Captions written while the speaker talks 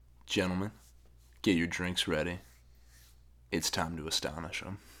Gentlemen, get your drinks ready. It's time to astonish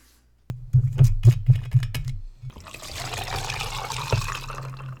them.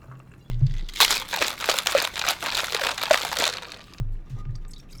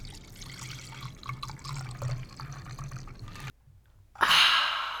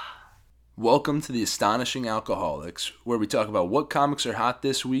 Welcome to the Astonishing Alcoholics, where we talk about what comics are hot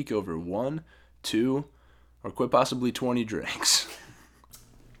this week over 1, 2, or quite possibly 20 drinks.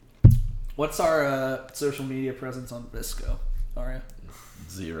 What's our social media presence on Visco, Aria?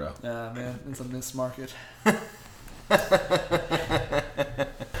 0. Man, it's a missed market. Yeah,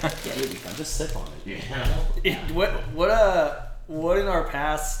 you'll be fine. Just sip on it. Yeah. What in our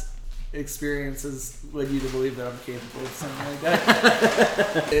past experiences led you to believe that I'm capable of something like that?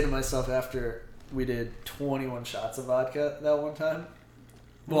 I say to myself after we did 21 shots of vodka that one time.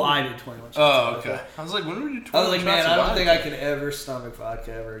 Well, I did 21 shots of vodka. Okay. I was like, when did we do 21 shots I was like, man, I don't vodka? think I can ever stomach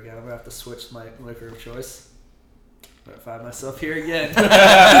vodka ever again. I'm going to have to switch my liquor of choice. But I find myself here again.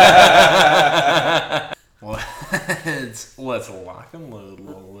 Let's lock and load,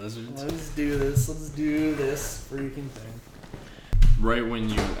 little lizards. Let's do this. Let's do this freaking thing. Right when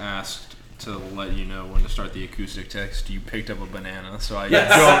you asked to let you know when to start the acoustic text, you picked up a banana, so I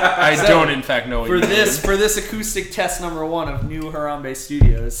don't in fact know what for you this did. for this acoustic test number 1 of New Harambe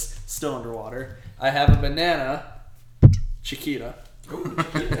Studios, still underwater. I have a banana, Chiquita,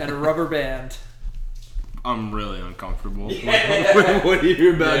 and a rubber band. I'm really uncomfortable with what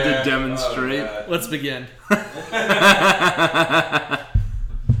you're about to demonstrate. Let's begin.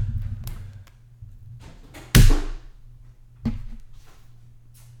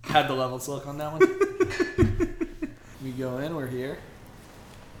 How'd the levels look on that one? We go in, we're here.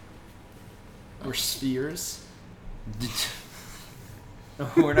 We're spheres.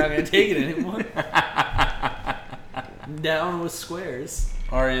 We're not going to take it anymore. Down with squares.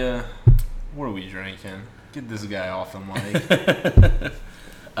 Arya, what are we drinking? Get this guy off the mic.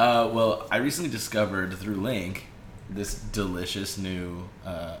 Well, I recently discovered through Link this delicious new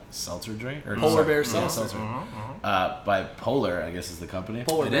seltzer drink. Polar Bear seltzer. By Polar, I guess is the company.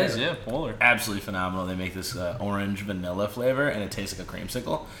 Polar It Bear. is, yeah, Polar. Absolutely phenomenal. They make this orange vanilla flavor, and it tastes like a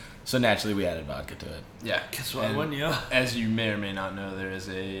creamsicle. So naturally, we added vodka to it. Yeah. Guess what, And wouldn't you? as you may or may not know, there is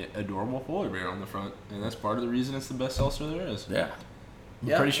a adorable polar bear on the front, and that's part of the reason it's the best seltzer there is. Yeah.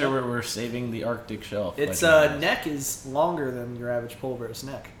 I'm pretty sure we're saving the Arctic shelf. Its neck is longer than your average polar bear's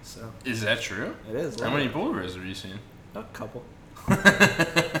neck, so Is that true? it is. How many polar bears have you seen? A couple.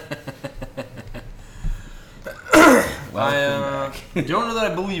 I don't know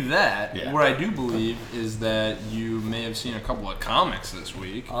that I believe that. Yeah. What I do believe is that you may have seen a couple of comics this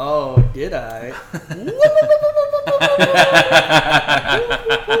week. Oh, did I?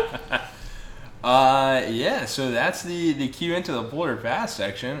 Yeah, so that's the cue into the Polar Pass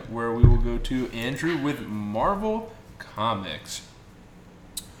section, where we will go to Andrew with Marvel Comics.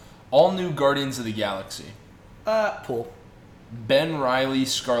 All new Guardians of the Galaxy. Pull. Ben Reilly,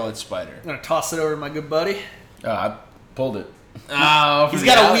 Scarlet Spider. I'm gonna toss it over to my good buddy. I pulled it. Oh, He's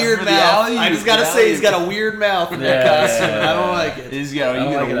got a weird mouth. I just gotta say, he's got a weird mouth in that costume. I don't like it. He's got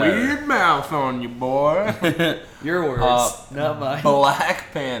a weird mouth on you, boy. Your words, not mine.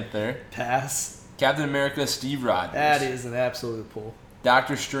 Black Panther. Pass. Captain America, Steve Rogers. That is an absolute pull.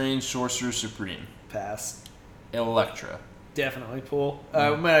 Doctor Strange, Sorcerer Supreme. Pass. Elektra. Definitely pull.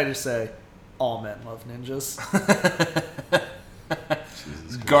 Might I just say, all men love ninjas.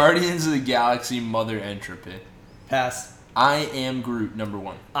 Guardians of the Galaxy, Mother Entropy. Pass. I Am Groot, number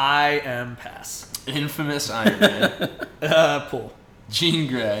 1. I am pass. Infamous Iron Man. Pull. Jean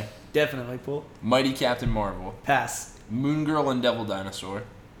Grey. Definitely pull. Mighty Captain Marvel. Pass. Moon Girl and Devil Dinosaur.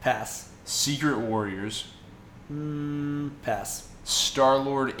 Pass. Secret Warriors. Pass.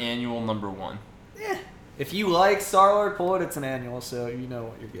 Star-Lord Annual, number 1. If you like Star-Lord, pull it. It's an annual, so you know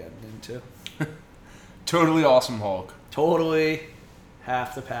what you're getting into. Totally Awesome Hulk. Totally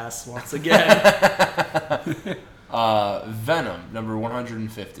have to pass once again. Venom, number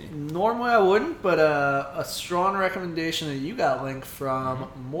 150. Normally I wouldn't, but a strong recommendation that you got, Link, from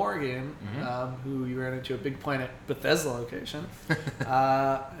Morgan, who you ran into a Big Planet Bethesda location.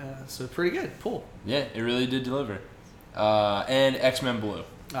 So pretty good. Pull. Yeah, it really did deliver. And X-Men Blue.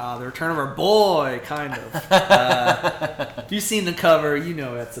 The return of our boy, kind of. If you've seen the cover, you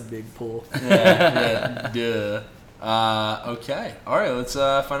know that's a big pull. Yeah, duh. Okay. All right, let's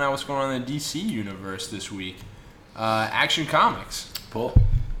find out what's going on in the DC universe this week. Action Comics. Pull.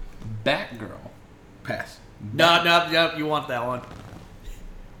 Batgirl. Pass. No, you want that one.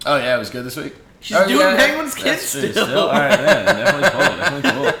 Oh, yeah, it was good this week. She's doing Penguin's Kids That's true, still. All right, yeah,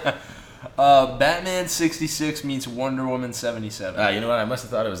 definitely pull. Batman 66 meets Wonder Woman 77. You know what? I must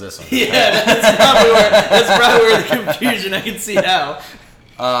have thought it was this one. Yeah, that's probably where the confusion. I can see how.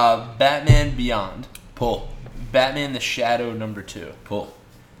 Batman Beyond. Pull. Batman the Shadow number 2. Pull.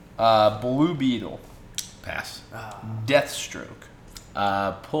 Blue Beetle. Pass. Deathstroke.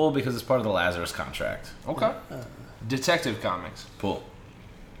 Pull because it's part of the Lazarus contract. Okay. Detective Comics. Pull.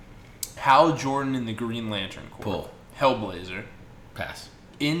 Hal Jordan in the Green Lantern Corps. Pull. Hellblazer. Pass.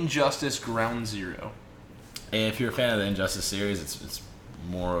 Injustice Ground Zero. And if you're a fan of the Injustice series, it's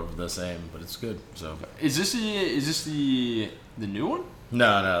more of the same, but it's good. So Is this the new one?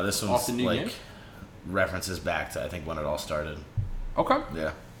 no, this Off one's the new like game? references back to I think when it all started. Okay.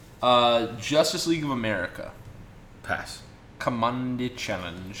 Yeah. Justice League of America. Pass. Commandi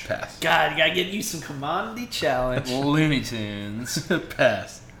Challenge. Pass. God, you gotta get you some Commandi Challenge. Looney Tunes.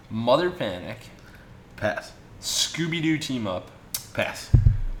 Pass. Mother Panic. Pass. Scooby-Doo Team Up. Pass.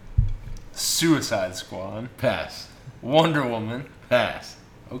 Suicide Squad. Pass. Wonder Woman. Pass.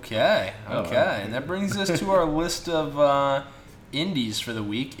 Okay. Oh, And that brings us to our list of indies for the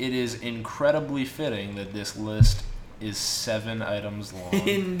week. It is incredibly fitting that this list is 7 items long.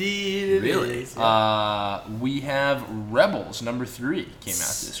 Indeed, it Really? is. Yeah. We have Rebels number 3 came out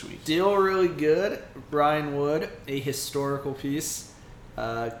this week. Still really good. Brian Wood, a historical piece.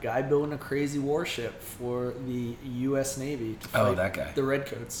 Guy building a crazy warship for the U.S. Navy to fight that guy. the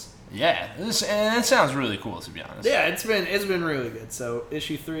Redcoats. Yeah, and it sounds really cool, to be honest. Yeah, it's been really good. So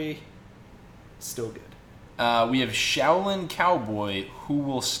issue 3, still good. We have Shaolin Cowboy, Who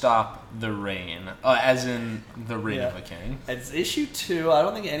Will Stop the Reign, as in the Reign of a King. It's issue 2. I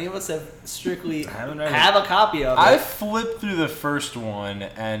don't think any of us have strictly haven't read have a copy of it. I flipped through the first one,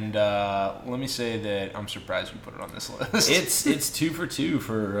 and let me say that I'm surprised we put it on this list. It's 2 for 2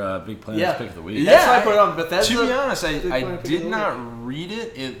 for Big Planet's Pick of the Week. That's why I put it on Bethesda. To be honest, I Pick did of the not read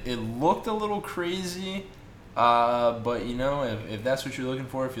it. It looked a little crazy, but you know, if that's what you're looking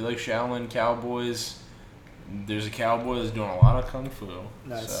for, if you like Shaolin Cowboys, there's a cowboy that's doing a lot of kung fu.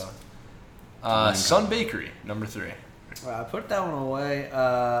 Nice. So. Sun Bakery, number 3. I put that one away.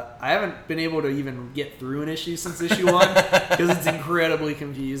 I haven't been able to even get through an issue since issue 1 because it's incredibly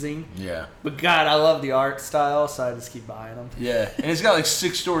confusing. Yeah. But God, I love the art style, so I just keep buying them. Yeah, and it's got like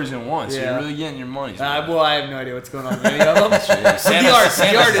 6 stories in one, so Yeah. you're really getting your money's worth. Well, I have no idea what's going on with any of them. But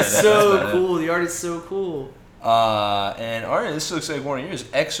the art is so cool. The art is so cool. And alright, this looks like one of yours.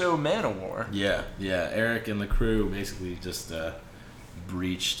 Exo Manowar. Yeah. Eric and the crew basically just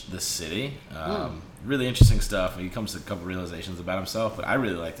breached the city. Really interesting stuff. He comes to a couple realizations about himself, but I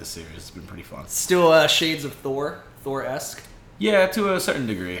really like this series. It's been pretty fun. Still shades of Thor-esque. Yeah, to a certain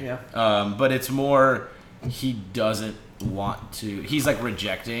degree. Yeah. But it's more he doesn't want to. He's like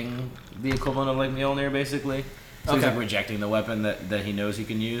rejecting the equivalent of like Mjolnir, basically. So he's like rejecting the weapon that he knows he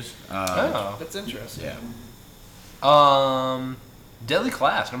can use. That's interesting. Yeah. Deadly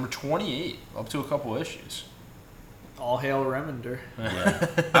Class, number 28, up to a couple issues. All hail Remender. Yeah.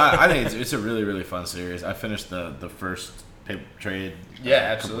 I think it's a really, really fun series. I finished the first paper trade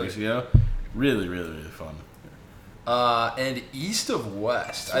a couple weeks ago. Really, really, really fun. And East of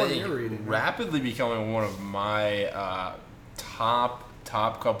West, That's I what think you're reading, right? rapidly becoming one of my top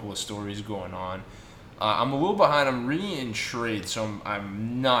couple of stories going on. I'm a little behind. I'm reading in trade, so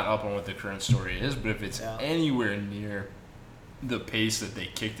I'm not up on what the current story is. But if it's anywhere near the pace that they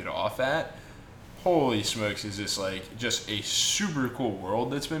kicked it off at, holy smokes, is this like just a super cool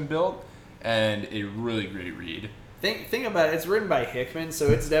world that's been built and a really great read. Think about it. It's written by Hickman, so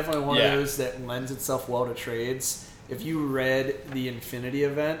it's definitely one Yeah. of those that lends itself well to trades. If you read the Infinity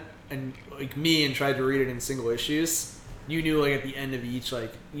event and like me and tried to read it in single issues, you knew like at the end of each,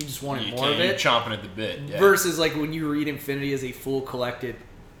 like you just wanted more of You're it. chomping at the bit. Yeah. Versus like when you read Infinity as a full collected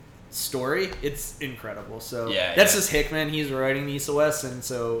story, it's incredible. So that's just Hickman. He's writing East of West, and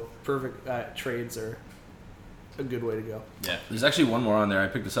so perfect trades are a good way to go. Yeah. There's actually one more on there. I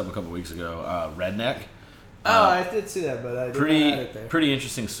picked this up a couple weeks ago. Redneck. I did see that, but I didn't add it there. Pretty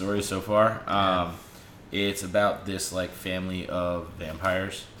interesting story so far. It's about this like family of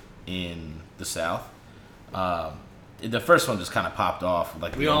vampires in the South. The first one just kind of popped off.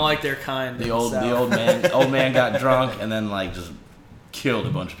 Like We don't like their kind. the old man got drunk and then like just killed a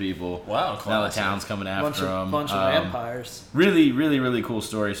bunch of people. Wow, Now the classic. town's coming after him. Bunch of vampires. Really, really, really cool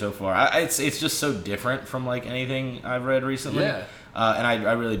story so far. It's just so different from like anything I've read recently. Yeah. And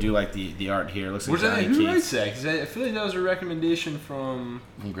I really do like the art here. It looks like Johnny Who Keats. writes that? Because I feel like that was a recommendation from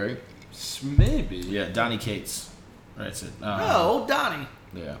Greg? maybe. Yeah, Donnie Cates writes it. Old Donnie.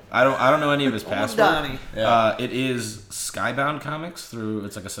 Yeah, I don't know any of his past Old work. Donnie. Yeah. It is Skybound Comics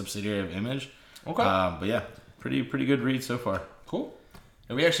it's like a subsidiary of Image. Okay. But yeah, pretty good read so far. Cool.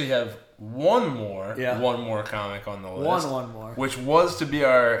 And we actually have one more comic on the list. One more. Which was to be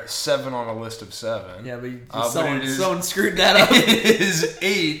our 7 on a list of 7. Yeah, but someone screwed that up. It is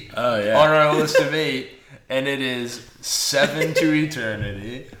 8 on our list of 8. And it is 7 to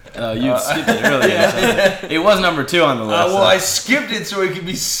Eternity. You skipped it earlier. Yeah. It was number 2 on the list. I skipped it so it could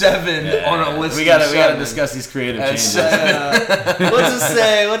be 7 on a list. We gotta discuss these creative changes. What's to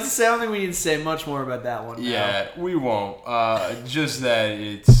say? I don't think we need to say much more about that one. Yeah, we won't. Just that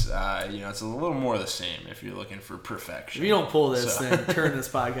it's it's a little more of the same if you're looking for perfection. If you don't pull this, then turn this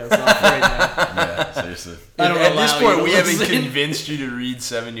podcast off right now. Yeah, seriously. At this point, we haven't convinced you to read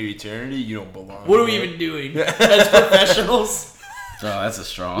 7 to Eternity. You don't belong. What are we even doing as professionals? Oh, that's a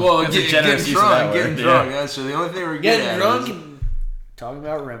strong. Well, that's getting drunk. Yeah, so the only thing we're getting drunk and talking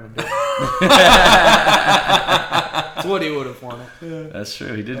about Remington. That's what he would have wanted. Yeah. That's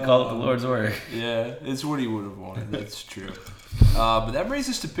true. He did call it the Lord's work. Yeah, it's what he would have wanted. That's true. But that brings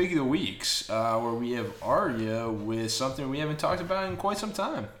us to Pick of the Weeks, where we have Arya with something we haven't talked about in quite some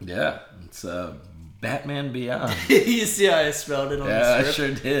time. Yeah, it's Batman Beyond. You see how I spelled it on the script? I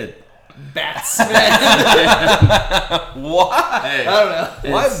sure did. Batsman. Why? I don't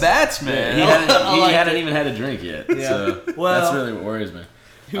know. Why Batsman? He hadn't even had a drink yet. Yeah. So that's really what worries me.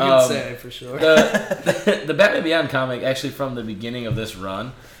 Who can say for sure? The Batman Beyond comic, actually from the beginning of this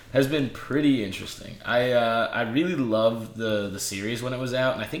run, has been pretty interesting. I really loved the series when it was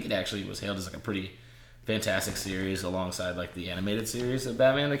out, and I think it actually was hailed as like a pretty fantastic series alongside like the animated series of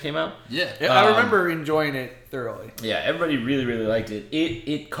Batman that came out. Yeah, I remember enjoying it thoroughly. Yeah, everybody really, really liked it.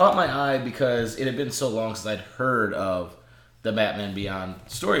 It caught my eye because it had been so long since I'd heard of the Batman Beyond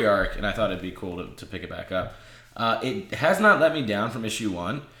story arc, and I thought it'd be cool to pick it back up. It has not let me down from issue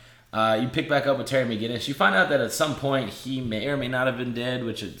 1. You pick back up with Terry McGinnis. You find out that at some point he may or may not have been dead,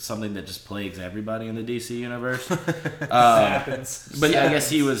 which is something that just plagues everybody in the DC universe. Happens. But I guess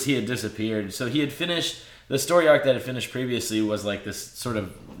he had disappeared. So he had finished the story arc that had finished previously was like this sort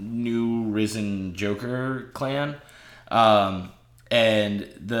of new risen Joker clan, and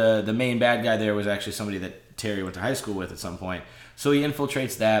the main bad guy there was actually somebody that Terry went to high school with at some point. So he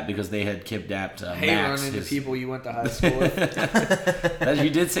infiltrates that because they had kidnapped Max. Running into people you went to high school with. You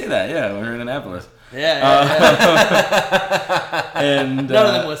did say that, yeah, when we were in Annapolis. Yeah. And none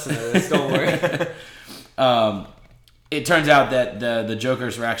of them listen to this. Don't worry. It turns out that the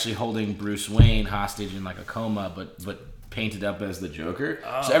Jokers were actually holding Bruce Wayne hostage in like a coma, but painted up as the Joker.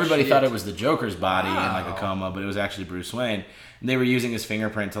 So everybody thought it was the Joker's body in like a coma, but it was actually Bruce Wayne. And they were using his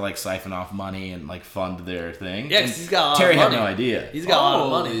fingerprint to like siphon off money and like fund their thing. Yeah, because he's got a lot Terry of money. had no idea. He's got a lot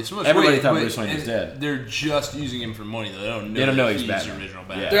of money. Everybody thought Bruce Wayne was dead. They're just using him for money. They don't know he's the Batman. original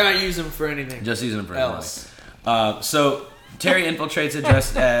Batman. Yeah. They're not using him for anything. Just using him for else. Money. So Terry infiltrates it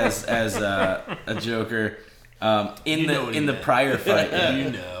dressed as a Joker. In the prior fight,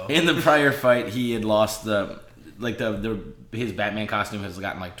 in the prior fight, he had lost his Batman costume has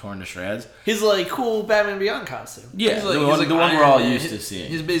gotten like torn to shreds. His like cool Batman Beyond costume. Yeah, the one we're all used to seeing.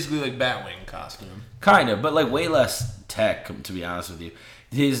 He's basically like Batwing costume. Kind of, but like way less tech, to be honest with you.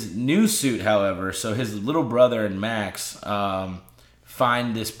 His new suit, however, so his little brother and Max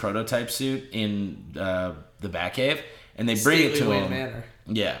find this prototype suit in the Batcave, and they bring it to him. Manor.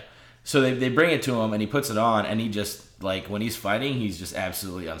 Yeah. So they bring it to him, and he puts it on, and he just, like, when he's fighting, he's just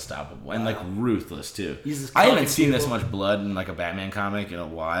absolutely unstoppable. And, like, ruthless, too. I haven't seen this much blood in, like, a Batman comic in a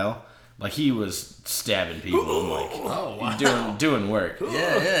while. Like, he was stabbing people. Like, he's doing work.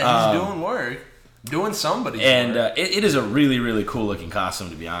 Yeah, he's doing work. Doing somebody's and work. It is a really, really cool-looking costume,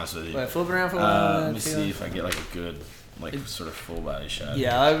 to be honest with you. Wait, flip around for let me see if I get, like, a good, like, sort of full-body shot.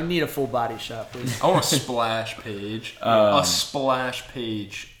 Yeah, I would need a full-body shot, please. I want a splash page. A splash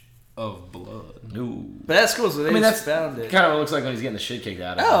page of blood. Ooh. But that's cool. So that's found it. Kind of what it looks like when he's getting the shit kicked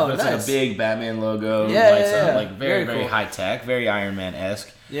out of him. Oh, but it's nice. like a big Batman logo. Yeah. Like very, very cool. high tech, very Iron Man-esque.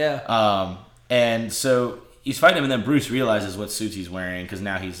 Yeah. And so he's fighting him, and then Bruce realizes what suits he's wearing because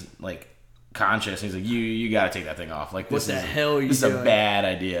now he's like conscious. And he's like, "You got to take that thing off. Like, what the hell are you doing? This is a bad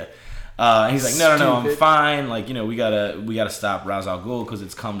idea." And he's like, "No, I'm fine. Like, you know, we gotta stop Ra's al Ghul because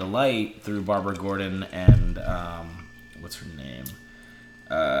it's come to light through Barbara Gordon and what's her name,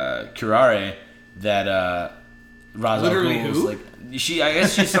 Curare, that Ra's al Ghul is like I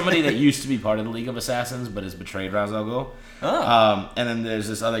guess she's somebody that used to be part of the League of Assassins but has betrayed Ra's al Ghul. And then there's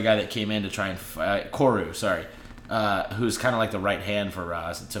this other guy that came in to try and fight Koru, who's kind of like the right hand for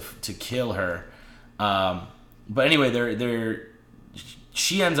Ra's to kill her. But anyway,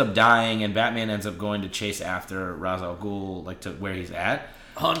 she ends up dying, and Batman ends up going to chase after Ra's al Ghul, like to where he's at.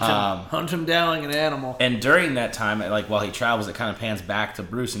 Hunt him down like an animal. And during that time, like while he travels, it kind of pans back to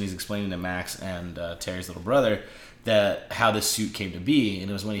Bruce, and he's explaining to Max and Terry's little brother how this suit came to be, and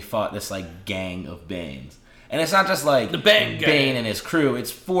it was when he fought this like gang of Banes. And it's not just like the Bane and his crew.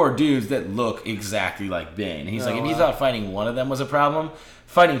 It's 4 dudes that look exactly like Bane. And he's like, if you thought fighting one of them was a problem,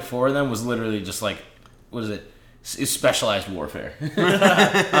 fighting 4 of them was literally just like, what is it? It's specialized warfare.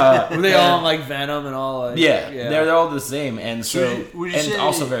 Were they all like Venom and all? Like, they're all the same, and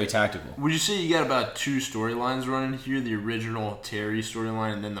also very tactical. Would you say you got about 2 storylines running here? The original Terry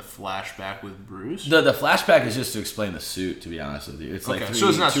storyline, and then the flashback with Bruce. The flashback is just to explain the suit. To be honest with you, it's like so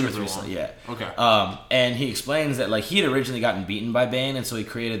it's not 2 or super 3. long. Yeah. Okay. And he explains that like he had originally gotten beaten by Bane, and so he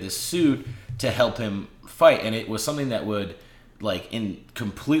created this suit to help him fight, and it was something that would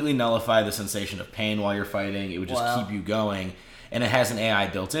completely nullify the sensation of pain while you're fighting. It would just keep you going, and it has an AI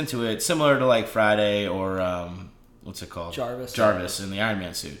built into it, similar to like Friday or what's it called? Jarvis in the Iron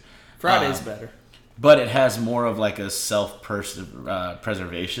Man suit. Friday's better, but it has more of like a self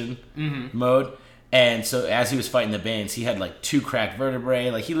preservation mode. And so as he was fighting the Banes, he had like 2 cracked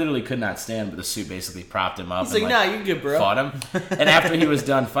vertebrae. Like he literally could not stand, but the suit basically propped him up. He's like, nah, you're good, bro. Fought him. And after he was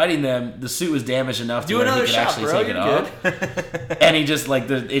done fighting them, the suit was damaged enough to where he could actually take it off. And he just like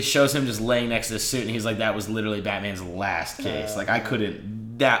it shows him just laying next to his suit, and he's like, that was literally Batman's last case. Like I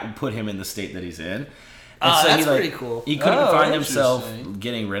couldn't put him in the state that he's in. And so that's pretty cool. He couldn't find himself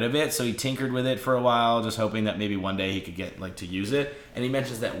getting rid of it, so he tinkered with it for a while, just hoping that maybe one day he could get to use it. And he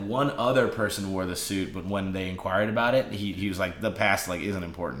mentions that one other person wore the suit, but when they inquired about it, he was like, the past isn't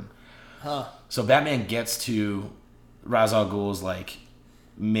important. Huh. So Batman gets to Ra's al Ghul's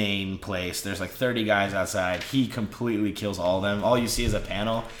main place. There's 30 guys outside. He completely kills all of them. All you see is a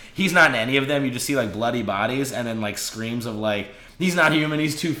panel. He's not in any of them. You just see bloody bodies and then screams of he's not human,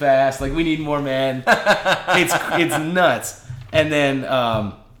 he's too fast, we need more men. It's nuts. And then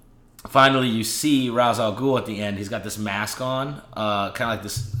finally you see Ra's al Ghul at the end. He's got this mask on, kind of like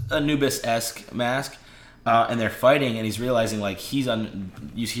this Anubis-esque mask, and they're fighting, and he's realizing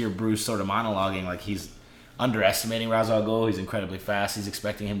you hear Bruce sort of monologuing he's underestimating Ra's al Ghul. He's incredibly fast. He's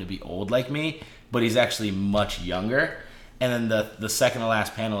expecting him to be old like me, but he's actually much younger. And then the second to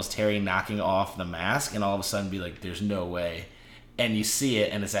last panel is Terry knocking off the mask, and all of a sudden be like, there's no way. And you see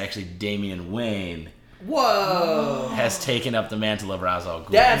it, and it's actually Damian Wayne. Whoa! Has taken up the mantle of Ra's al Ghul.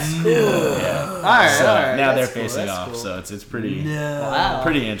 That's cool. Yeah. All right. So now they're That's cool. facing That's off. cool. So it's pretty Wow.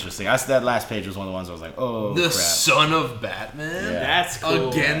 interesting. That last page was one of the ones I was like, oh, the crap. son of Batman. Yeah. That's cool.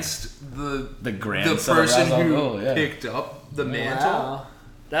 Against the grandson person of Ra's al who Ghul, picked up the mantle. Wow.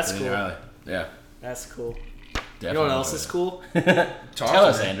 That's cool. Yeah. That's cool. Definitely. You know what else is cool? Tell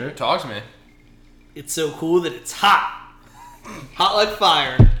us, Andrew. Talk to me. It's so cool that it's hot. Hot like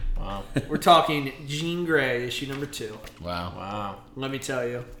fire. Wow. We're talking Jean Grey, issue number 2. Wow. Let me tell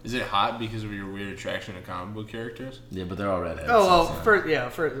you. Is it hot because of your weird attraction to comic book characters? Yeah, but they're all redheads. Oh, well,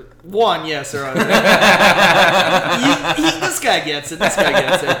 for one, yes, they're on this guy gets it.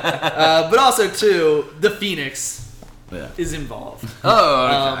 But also, 2, the Phoenix is involved.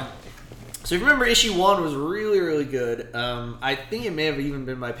 Oh, okay. So if you remember, issue 1 was really, really good. I think it may have even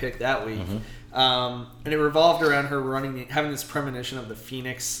been my pick that week. And it revolved around her having this premonition of the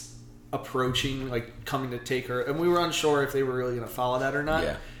Phoenix approaching, coming to take her. And we were unsure if they were really going to follow that or not.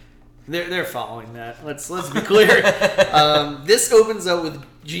 Yeah. They're following that. Let's be clear. This opens up with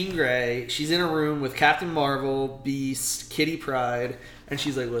Jean Grey. She's in a room with Captain Marvel, Beast, Kitty Pryde, and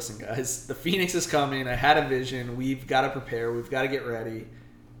she's like, "Listen, guys, the Phoenix is coming. I had a vision. We've got to prepare. We've got to get ready."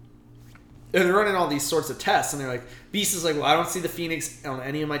 And they're running all these sorts of tests, and they're like, Beast is like, "Well, I don't see the Phoenix on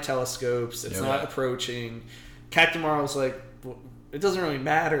any of my telescopes. It's not approaching." Captain Marvel's like, "Well, it doesn't really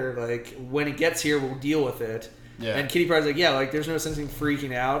matter. When it gets here, we'll deal with it." Yeah. And Kitty Pryde's like, "Yeah, there's no sense in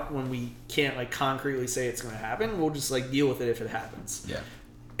freaking out when we can't concretely say it's going to happen. We'll just deal with it if it happens." Yeah.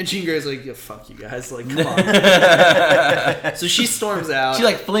 And Jean Grey's like, "Yeah, fuck you guys. Come on." So she storms out.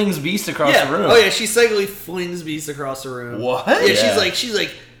 She flings Beast across the room. Oh yeah, she cyclically flings Beast across the room. What? Yeah, she's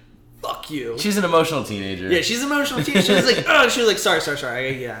like, "Fuck you." She's an emotional teenager. Yeah, she's an emotional teenager. She was like, "Oh," she was like, sorry,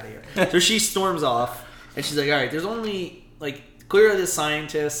 I gotta get out of here." So she storms off, and she's like, "All right, there's only clearly the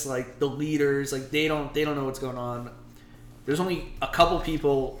scientists, the leaders, they don't know what's going on. There's only a couple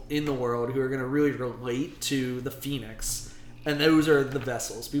people in the world who are gonna really relate to the Phoenix, and those are the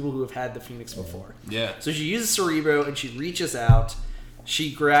vessels, people who have had the Phoenix before." Yeah. So she uses Cerebro, and she reaches out.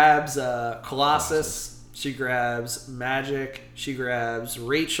 She grabs Colossus. She grabs Magic. She grabs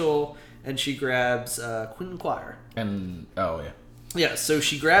Rachel, and she grabs Quentin Quire. And Yeah, so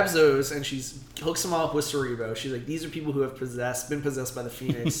she grabs those and she hooks them all up with Cerebro. She's like, "These are people who have been possessed by the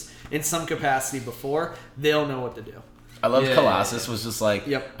Phoenix in some capacity before. They'll know what to do." I love Colossus was just like,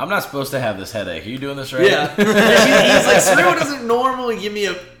 I'm not supposed to have this headache. Are you doing this right? Yeah. He's like, Cerebro doesn't normally give me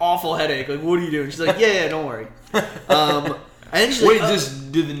an awful headache. Like, what are you doing? She's like, yeah, don't worry. And then she's Wait, like,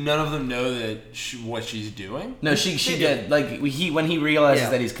 did none of them know that what she's doing? No, she did. Like when he realizes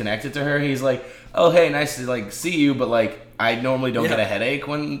that he's connected to her, he's like, oh hey, nice to like see you, but like I normally don't get a headache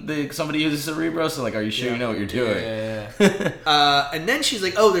when somebody uses Cerebro. So like, are you sure you know what you're doing? And then she's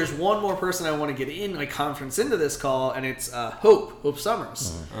like, oh, there's one more person I want to get in, like, conference into this call, and it's Hope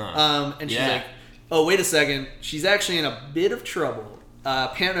Summers. And she's like, oh, wait a second, she's actually in a bit of trouble.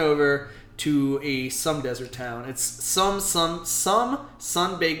 Pan over to some desert town. It's some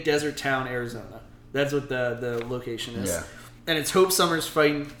sun-baked desert town, Arizona. That's what the location is. Yeah. And it's Hope Summers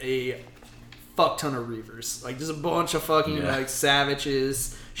fighting a fuck ton of Reavers. Like, there's a bunch of fucking like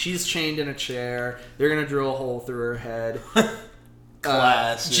savages. She's chained in a chair. They're gonna drill a hole through her head.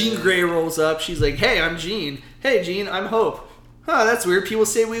 Jean Grey rolls up. She's like, hey, I'm Jean. Hey, Jean, I'm Hope. Huh, that's weird. People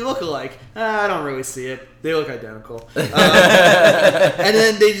say we look alike. I don't really see it. They look identical. And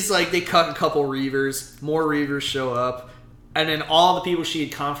then they cut a couple Reavers. More Reavers show up. And then all the people she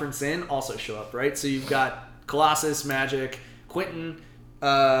had conference in also show up, right? So you've got Colossus, Magic, Quentin,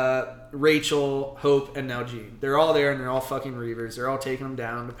 Rachel, Hope, and now Jean. They're all there, and they're all fucking Reavers. They're all taking them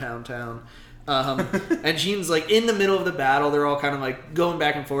down to Pound Town. And Jean's like in the middle of the battle. They're all kind of like going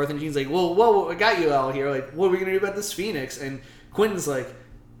back and forth. And Jean's like, whoa, I got you out here. Like, what are we going to do about this Phoenix? And Quentin's like,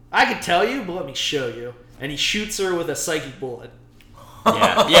 I could tell you, but let me show you. And he shoots her with a psychic bullet. The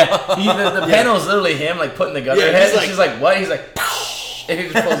panel is literally him like putting the gun in her head. And she's like, what? He's like, and he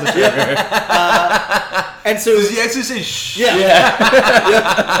just pulls the trigger. And so does he actually say shh?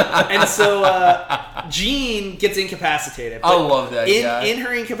 Yeah. And so Jean gets incapacitated. I love that guy. In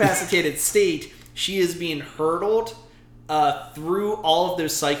her incapacitated state, she is being hurdled through all of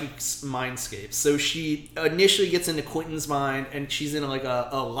those psychic mindscapes. So she initially gets into Quentin's mind, and she's in like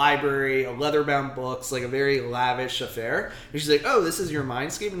a library, a leather-bound books, like a very lavish affair. And she's like, oh, this is your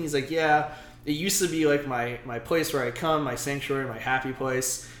mindscape? And he's like, yeah. It used to be like my place where I come, my sanctuary, my happy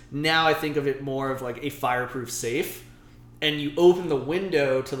place. Now I think of it more of like a fireproof safe. And you open the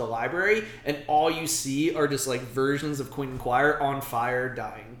window to the library, and all you see are just like versions of Quentin Quire on fire,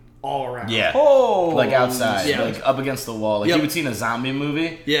 dying all around. Yeah. Oh, like outside, like up against the wall, like you would see in a zombie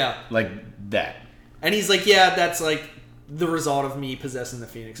movie. Yeah, like that. And he's like, yeah, that's like the result of me possessing the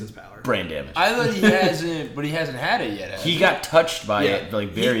Phoenix's power. Brain damage. I thought he hasn't, but he hasn't had it yet. He got touched by it, like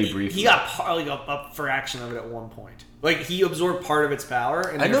very briefly. He got like a fraction of it at one point. Like he absorbed part of its power.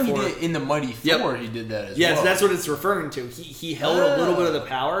 And I know he did in the Mighty Thor. He did that as well. Yeah, so that's what it's referring to. He held a little bit of the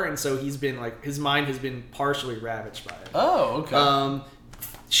power, and so he's been like his mind has been partially ravaged by it. Oh, okay.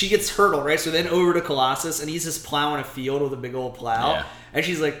 She gets hurdled, right? So then over to Colossus, and he's just plowing a field with a big old plow, and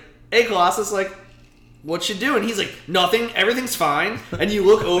she's like, "Hey, Colossus, like." What you do? And he's like, nothing, everything's fine. And you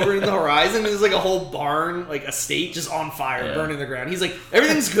look over in the horizon, and there's like a whole barn, like estate, just on fire, burning the ground. He's like,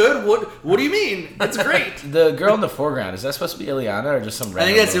 everything's good? What do you mean? That's great. The girl in the foreground, is that supposed to be Ileana or just some random? I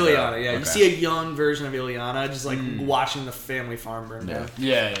think that's Ileana, yeah. Okay. You see a young version of Ileana, just like watching the family farm burn down.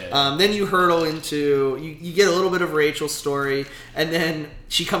 Yeah. Then you hurtle into, you get a little bit of Rachel's story, and then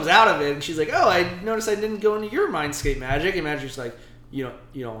she comes out of it, and she's like, oh, I noticed I didn't go into your Mindscape magic. And Magic's like, you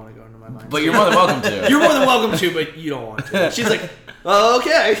don't want to go into my mind. But you're more than welcome to. You're more than welcome to, but you don't want to. She's like, oh,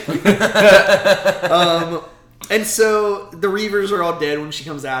 okay. And so the Reavers are all dead when she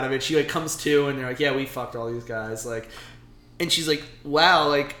comes out of it. She like comes to, and they're like, yeah, we fucked all these guys. Like, and she's like, wow,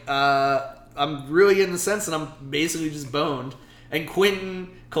 like I'm really getting the sense that I'm basically just boned. And Quentin,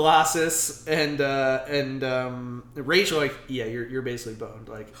 Colossus, and Rachel, like, yeah, you're basically boned.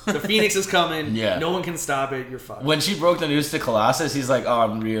 Like, the Phoenix is coming. No one can stop it. You're fucked. When she broke the news to Colossus, he's like, oh,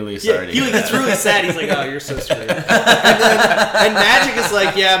 I'm really sorry. He gets really sad. He's like, oh, you're so straight. And Magic is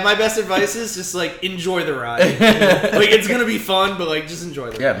like, yeah, my best advice is just, like, enjoy the ride. Like, it's going to be fun, but, like, just enjoy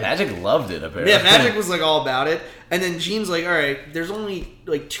the ride. Yeah, Magic loved it, apparently. Yeah, Magic was, like, all about it. And then Jean's like, all right, there's only,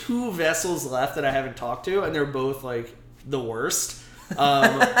 like, 2 vessels left that I haven't talked to, and they're both, like, the worst. Clearly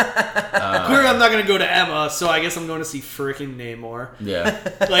I'm not going to go to Emma, so I guess I'm going to see freaking Namor. Yeah.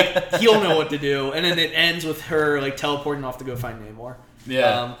 Like, he'll know what to do. And then it ends with her, like, teleporting off to go find Namor.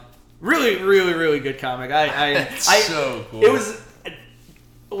 Yeah. Really, really, really good comic. It's so cool. It was...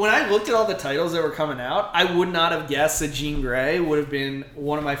 When I looked at all the titles that were coming out, I would not have guessed that Jean Grey would have been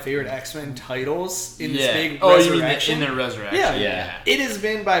one of my favorite X-Men titles in this big resurrection. In their resurrection. Yeah. It has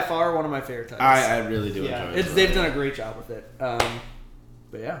been by far one of my favorite titles. I really do enjoy it. They've done a great job with it.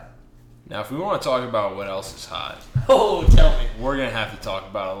 But yeah. Now, if we want to talk about what else is hot, Oh, tell me. we're going to have to talk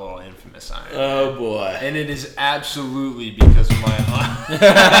about a little infamous Iron Man. Oh boy. And it is absolutely because of my...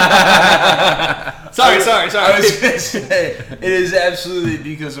 Sorry. I was going to say, it is absolutely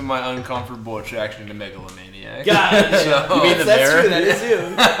because of my uncomfortable attraction to megalomaniac. God, So, You mean the that's mirror? true. That is you.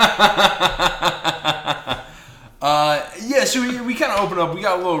 yeah, so we kind of open up. We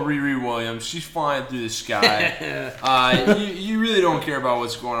got a little Riri Williams. She's flying through the sky. You really don't care about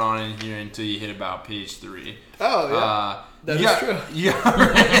what's going on in here until you hit about page 3. Oh yeah, that is true.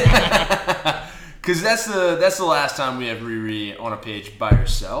 Yeah, because that's the last time we have Riri on a page by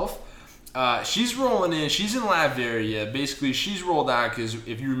herself. She's rolling in. She's in Latveria. Basically, she's rolled out because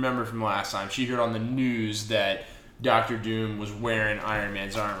if you remember from last time, she heard on the news that Dr. Doom was wearing Iron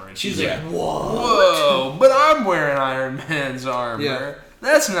Man's armor, and she's like, "Whoa! But I'm wearing Iron Man's armor. Yeah.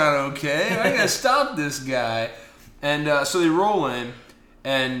 That's not okay. I gotta stop this guy." And so they roll in,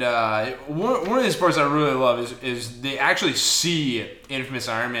 and one of these parts I really love is they actually see infamous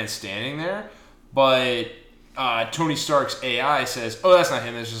Iron Man standing there, but Tony Stark's AI says, "Oh, that's not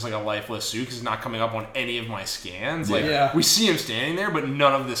him. It's just like a lifeless suit because it's not coming up on any of my scans." Like we see him standing there, but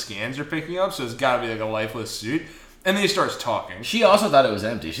none of the scans are picking up, so it's got to be like a lifeless suit. And then he starts talking. She also thought it was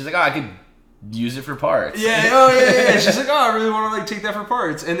empty. She's like, I could use it for parts. Yeah. She's like, I really want to like take that for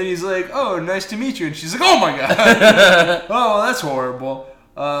parts. And then he's like, oh, nice to meet you. And she's like, oh my god. Oh, that's horrible.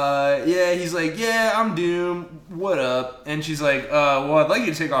 He's like, yeah, I'm Doom. What up? And she's like, well, I'd like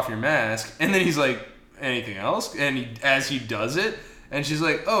you to take off your mask. And then he's like, anything else? And as he does it, and she's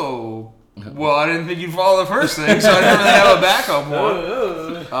like, oh, well, I didn't think you'd follow the first thing, so I didn't really have a backup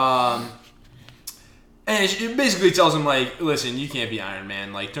one. And it basically tells him, like, listen, you can't be Iron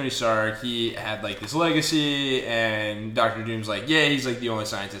Man. Like, Tony Stark, he had, like, this legacy, and Dr. Doom's like, yeah, he's, like, the only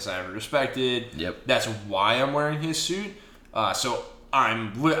scientist I ever respected. Yep. That's why I'm wearing his suit. So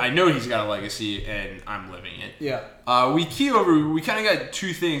I know he's got a legacy, and I'm living it. Yeah. We kind of got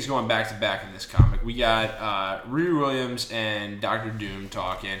two things going back to back in this comic. We got Riri Williams and Dr. Doom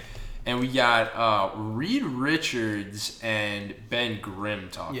talking, and we got Reed Richards and Ben Grimm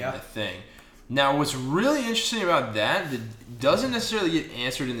talking the thing. Now, what's really interesting about that doesn't necessarily get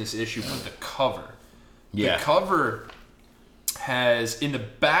answered in this issue, but the cover. Yeah. The cover has, in the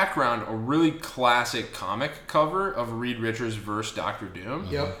background, a really classic comic cover of Reed Richards versus Dr. Doom.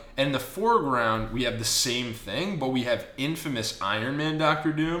 Yep. And in the foreground, we have the same thing, but we have infamous Iron Man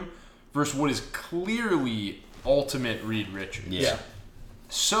Dr. Doom versus what is clearly ultimate Reed Richards. Yeah.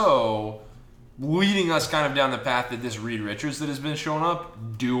 So, leading us kind of down the path that this Reed Richards that has been showing up,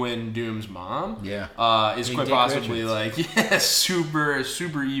 doing Doom's mom, is Big quite Dick possibly Richards. like,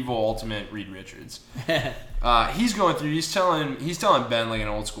 super evil ultimate Reed Richards. He's going through. He's telling Ben like an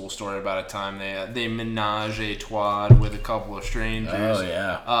old school story about a time they menage a trois with a couple of strangers. Oh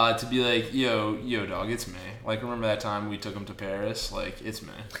yeah. To be like, yo dog, it's me. Like, remember that time we took him to Paris? Like, it's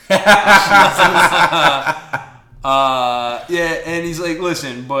me. And he's like,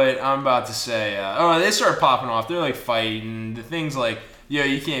 listen, but I'm about to say, they start popping off. They're like fighting. The thing's like, yo,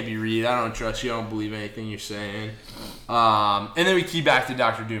 you can't be Reed. I don't trust you. I don't believe anything you're saying. And then we key back to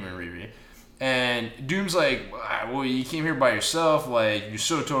Dr. Doom and Riri. And Doom's like, well, you came here by yourself. Like, you're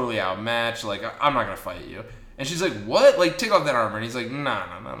so totally outmatched. Like, I'm not going to fight you. And she's like, what? Like, take off that armor. And he's like,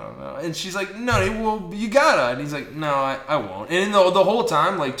 no. And she's like, no, well, you gotta. And he's like, no, I won't. And the whole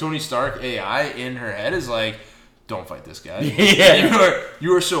time, like, Tony Stark AI in her head is like, don't fight this guy. Yeah.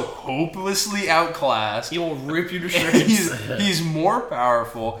 You are so hopelessly outclassed. He will rip you to shreds. He's more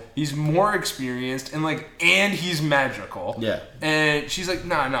powerful. He's more experienced, and he's magical. Yeah. And she's like,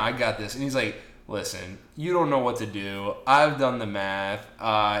 nah, I got this. And he's like, listen, you don't know what to do. I've done the math.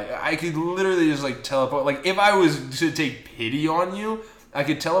 I could literally just like teleport. Like, if I was to take pity on you, I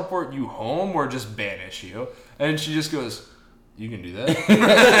could teleport you home or just banish you. And she just goes, you can do that.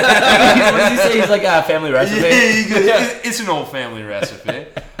 What does he say? He's like a family recipe. It's an old family recipe.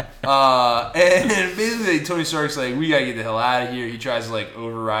 And basically, Tony Stark's like, we gotta get the hell out of here. He tries to like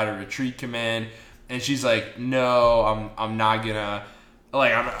override a retreat command, and she's like, no, I'm not gonna.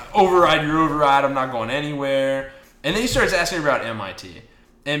 Like, I'm override your override. I'm not going anywhere. And then he starts asking her about MIT.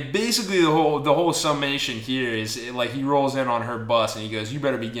 And basically, the whole summation here is like he rolls in on her bus and he goes, "You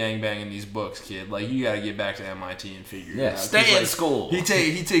better be gangbanging these books, kid. Like, you got to get back to MIT and figure it out. Stay in school." He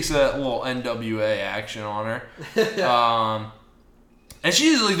takes a little NWA action on her, and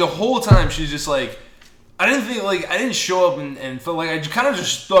she's like the whole time she's just like, I didn't show up and feel like I kind of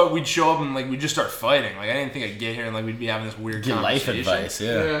just thought we'd show up and like we'd just start fighting. Like, I didn't think I'd get here and like we'd be having this weird conversation. Life advice,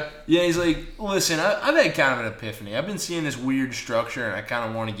 yeah. He's like, listen, I've had kind of an epiphany. I've been seeing this weird structure and I kind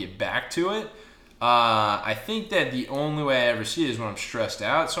of want to get back to it. I think that the only way I ever see it is when I'm stressed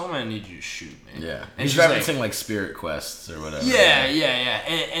out, so I'm going to need you to shoot me. Yeah. And she's referencing like Spirit Quests or whatever. Yeah.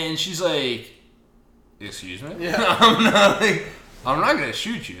 And she's like, excuse me? Yeah. I'm not going to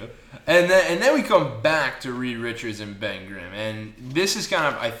shoot you. And then we come back to Reed Richards and Ben Grimm. And this is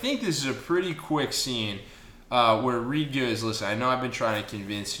I think this is a pretty quick scene where Reed goes, listen, I know I've been trying to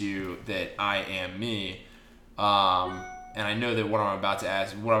convince you that I am me. And I know that what I'm about to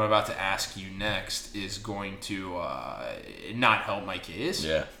ask you next is going to not help my case.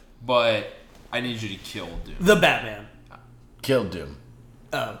 Yeah. But I need you to kill Doom. The Batman. Kill Doom.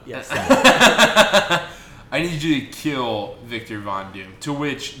 Oh, yes. I need you to kill Vic-Von-Doom. To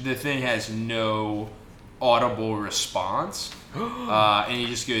which the thing has no audible response. And he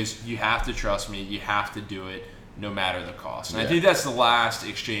just goes, you have to trust me. You have to do it no matter the cost. And I think that's the last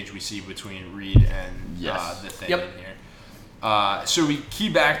exchange we see between Reed and the thing in here. So we key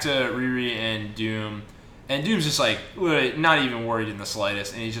back to Riri and Doom. And Doom's just like, not even worried in the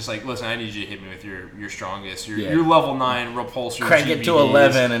slightest. And he's just like, listen, I need you to hit me with your strongest. Your level 9 repulsor. Crank it to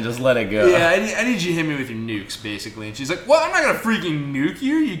 11 and just let it go. Yeah, I need you to hit me with your nukes, basically. And she's like, what? I'm not going to freaking nuke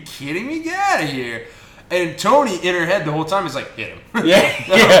you? Are you kidding me? Get out of here. And Tony, in her head the whole time, is like, hit him. Yeah.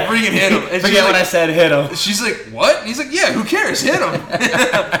 Freaking hit him. And Forget what I said, hit him. She's like, what? And he's like, yeah, who cares? Hit him.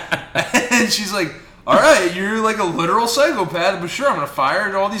 And she's like, all right, you're like a literal psychopath, but sure, I'm going to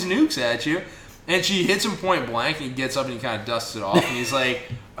fire all these nukes at you. And she hits him point blank, and he gets up and he kind of dusts it off, and he's like,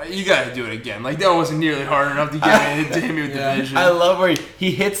 you got to do it again. Like, that wasn't nearly hard enough to hit me with the vision. I love where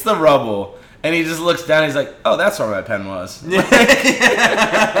he hits the rubble, and he just looks down, and he's like, oh, that's where my pen was.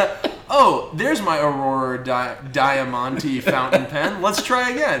 Oh, there's my Aurora Diamante fountain pen. Let's try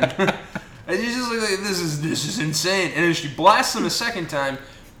again. And he's just like, this is insane. And then she blasts him a second time,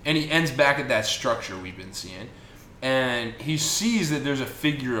 and he ends back at that structure we've been seeing. And he sees that there's a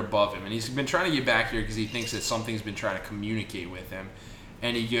figure above him, and he's been trying to get back here because he thinks that something's been trying to communicate with him.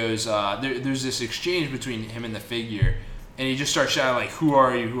 And he goes, there's this exchange between him and the figure, and he just starts shouting, like, who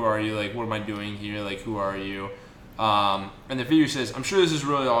are you? Who are you? Like, what am I doing here? Like, who are you? And the figure says, I'm sure this is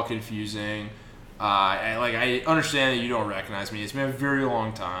really all confusing. I understand that you don't recognize me. It's been a very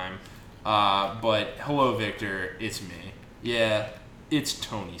long time. But hello, Victor. It's me. Yeah, it's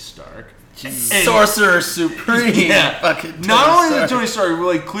Tony Stark. Sorcerer Supreme. Yeah. Fucking Not only Stark. is it Tony Stark, but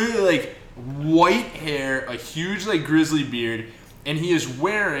like clearly like white hair, a huge like grizzly beard, and he is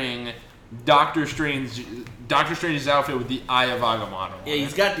wearing Doctor Strange's outfit with the Eye of Agamotto. Yeah,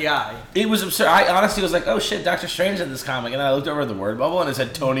 he's got the eye. It was absurd. I honestly was like, oh shit, Doctor Strange in this comic. And then I looked over at the word bubble and it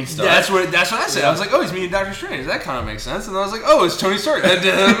said Tony Stark. That's what I said. I was like, oh, he's meeting Doctor Strange. That kind of makes sense. And I was like, oh, it's Tony Stark. That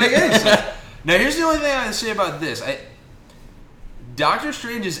doesn't make any sense. Now, here's the only thing I have to say about this. Doctor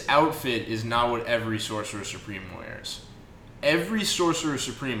Strange's outfit is not what every Sorcerer Supreme wears. Every Sorcerer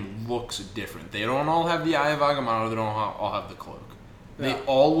Supreme looks different. They don't all have the Eye of Agamotto. They don't all have the cloak. They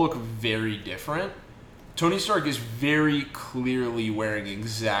all look very different. Tony Stark is very clearly wearing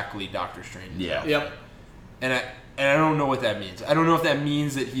exactly Doctor Strange's outfit. Yep. And I don't know what that means. I don't know if that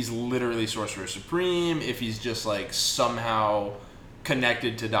means that he's literally Sorcerer Supreme, if he's just like somehow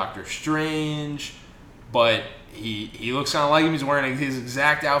connected to Doctor Strange, but he looks kind of like him. He's wearing his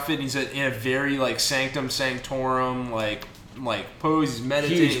exact outfit, and he's in a very like Sanctum Sanctorum like pose. He's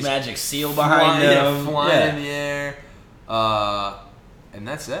meditating. Huge magic seal behind him. Flying in the air. And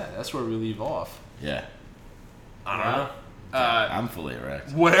that's that. That's where we leave off. Yeah. I don't know. I'm fully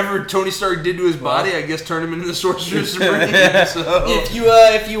erect. Whatever Tony Stark did to his body, I guess turned him into the Sorcerer Supreme. So.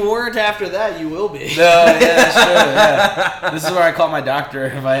 If you weren't after that, you will be. No, yeah, that's true. Yeah. This is where I call my doctor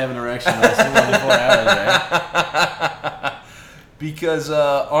if I have an erection. That's 24 hours, right? Because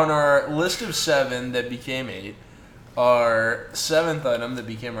on our list of 7 that became 8, our 7th item that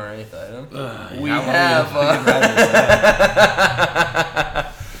became our 8th item,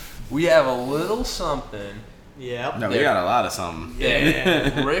 we have a little something. Yep. No, we got a lot of something.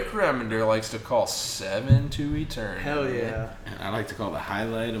 Yeah. Rick Remender likes to call 7 to eternity. Hell yeah. I like to call it the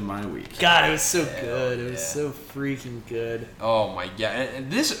highlight of my week. God, it was so good. It was so freaking good. Oh my god.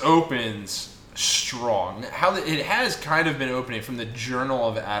 And this opens strong. It has kind of been opening from the Journal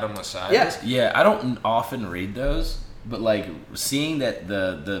of Adam Osiris. Yeah, I don't often read those, but like seeing that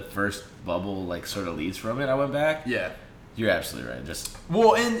the first bubble like sort of leads from it, I went back. Yeah. You're absolutely right.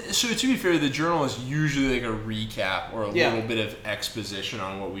 And so to be fair, the journal is usually like a recap or a little bit of exposition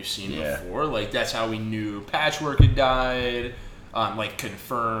on what we've seen before. Like that's how we knew Patchwork had died, like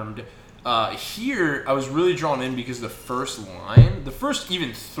confirmed. Here, I was really drawn in because the first line, the first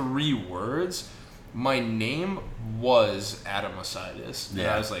even 3 words, my name was Adam Osiris. Yeah.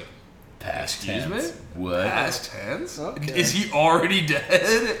 And I was like, Past Excuse tense. me? What? Past tense? Okay. Is he already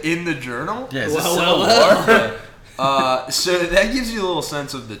dead in the journal? Yeah, is Well. So that gives you a little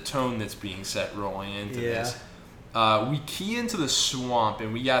sense of the tone that's being set rolling into this. We key into the swamp,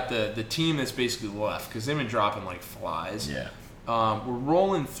 and we got the team that's basically left because they've been dropping like flies. Yeah. We're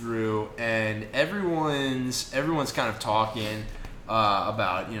rolling through, and everyone's kind of talking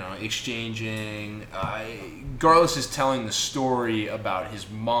about exchanging. Garlus is telling the story about his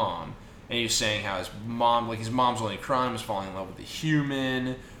mom, and he was saying how his mom's only crime was falling in love with a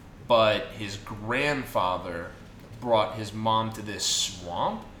human, but his grandfather brought his mom to this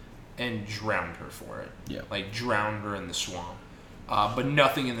swamp and drowned her for it. Yeah. Like drowned her in the swamp. But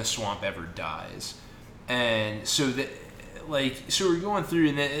nothing in the swamp ever dies. And so we're going through,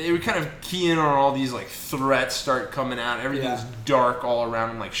 and they would kind of key in on all these like threats start coming out. Everything's dark all around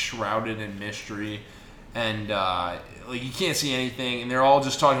them, like shrouded in mystery, and like you can't see anything. And they're all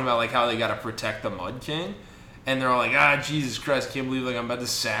just talking about like how they got to protect the Mud King, and they're all like, Jesus Christ, I can't believe like I'm about to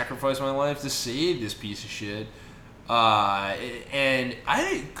sacrifice my life to save this piece of shit. And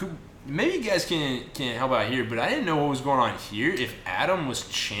maybe you guys can help out here, but I didn't know what was going on here. If Adam was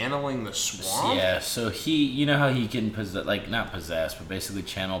channeling the swamp, yeah. So he, how he can not possess, but basically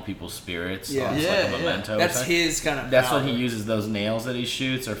channel people's spirits. Yeah. Almost like a memento. That's his kind of. That's power. what he uses. Those nails that he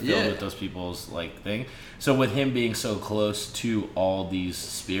shoots are filled with those people's thing. So with him being so close to all these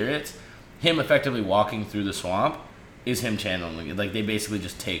spirits, him effectively walking through the swamp is him channeling it. Like they basically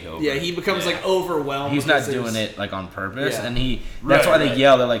just take over. Yeah, he becomes like overwhelmed. He's not doing it like on purpose, and Right, that's why they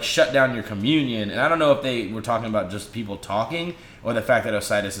yell. They're like, "Shut down your communion!" And I don't know if they were talking about just people talking or the fact that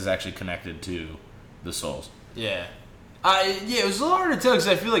Osiris is actually connected to the souls. Yeah. It was a little hard to tell because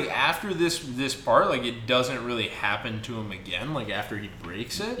I feel like after this part, like it doesn't really happen to him again. Like after he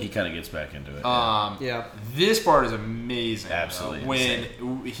breaks it, He kind of gets back into it. This part is amazing. Absolutely When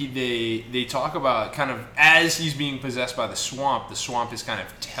they talk about kind of as he's being possessed by the swamp is kind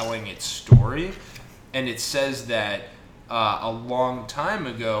of telling its story, and it says that a long time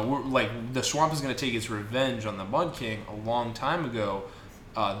ago, the swamp is going to take its revenge on the Mud King. A long time ago,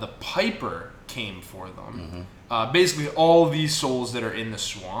 the Piper came for them. Basically, all these souls that are in the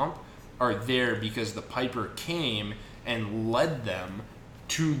swamp are there because the Piper came and led them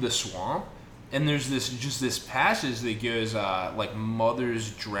to the swamp. And there's this passage that goes like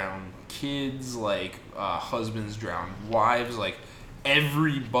mothers drown kids, like husbands drown wives, like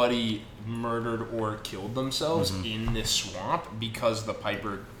everybody murdered or killed themselves in this swamp because the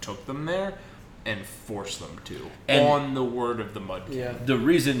Piper took them there and force them to, and on the word of the Mud King. Yeah. The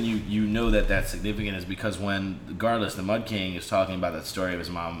reason you know that that's significant is because when Garlus, the Mud King, is talking about that story of his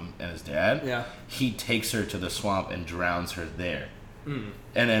mom and his dad, he takes her to the swamp and drowns her there. And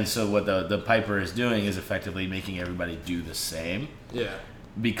then so what the Piper is doing is effectively making everybody do the same. Yeah.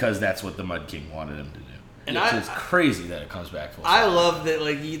 Because that's what the Mud King wanted him to do. And it's crazy that it comes back full circle. I love that,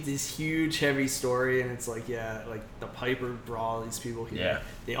 like, you get this huge, heavy story, and it's like, like, the Piper brought all these people here. Yeah.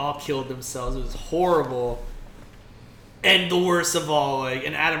 They all killed themselves. It was horrible. And the worst of all, like,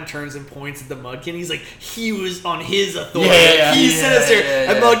 and Adam turns and points at the Mudkin. He's like, he was on his authority. He sent us here.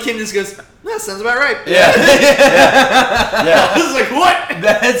 And Mudkin just goes, that sounds about right. I was like, what?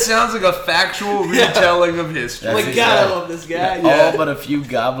 That sounds like a factual retelling of history. Oh my God, I love this guy. All but a few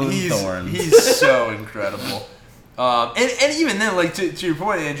goblin thorns. He's so incredible. And even then, like, to your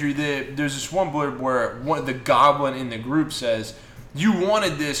point, Andrew, there's this one blurb where the goblin in the group says, you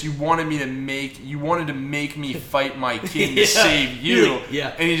wanted this. You wanted to make me fight my king to save you.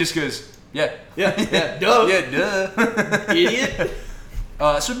 Yeah. And he just goes, duh. Duh. Idiot.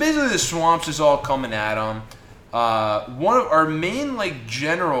 So basically, the swamps is all coming at him. One of our main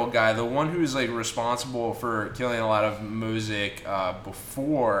general guy, the one who's responsible for killing a lot of Mozik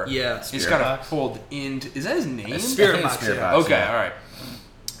before, is kind of pulled into. Is that his name? Spirit Box. Okay, all right.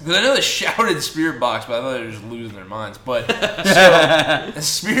 Because I know they shouted Spirit Box, but I thought they were just losing their minds. But so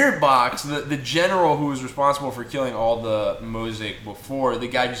Spirit Box, the general who was responsible for killing all the Mozik before, the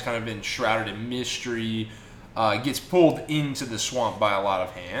guy who's kind of been shrouded in mystery, gets pulled into the swamp by a lot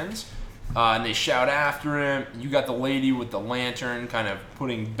of hands. And they shout after him. You got the lady with the lantern kind of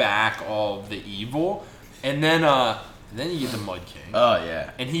putting back all of the evil. And then you get the Mud King. Oh,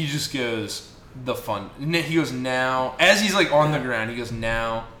 yeah. And he just goes, the fun. He goes, now, as he's on the ground, he goes,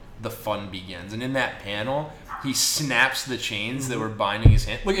 now the fun begins. And in that panel, he snaps the chains that were binding his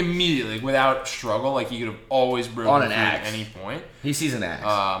hand. Immediately, without struggle. He could have always broken on an through axe at any point. He sees an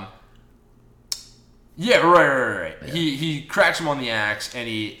axe. Yeah, right. Yeah. He cracks him on the axe, and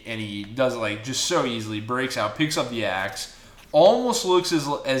he does it just so easily. Breaks out, picks up the axe, almost looks as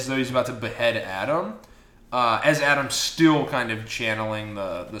though he's about to behead Adam, as Adam's still kind of channeling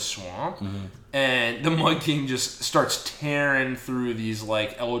the swamp. And the Mud King just starts tearing through these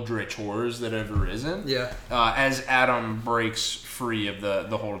like eldritch horrors that have arisen. Yeah. As Adam breaks free of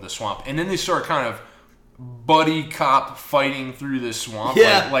the hold of the swamp, and then they start kind of buddy cop fighting through the swamp.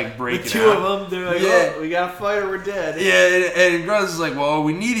 Like breaking. The two of them, they're like, "Oh, we gotta fight or we're dead." Yeah, and Gruz is like, "Well,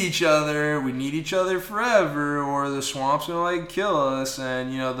 we need each other. We need each other forever, or the swamp's gonna like kill us."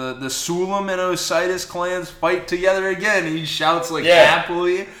 And the Sulam and Osiris clans fight together again. And he shouts like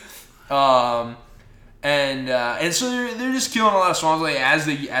happily. And so they're just killing a lot of swamps like as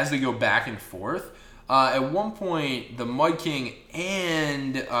they go back and forth. At one point, the Mud King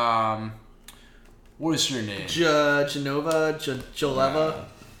and what is her name? Jaleva.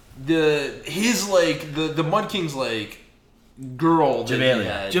 The Mud King's like girl.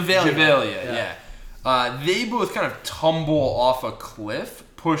 Javelia. They both kind of tumble off a cliff,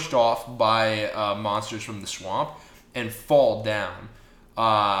 pushed off by monsters from the swamp, and fall down.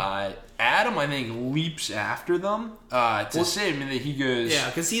 Adam, I think, leaps after them to save him. That he goes,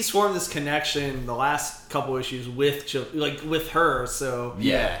 because he's formed this connection the last couple issues with her. So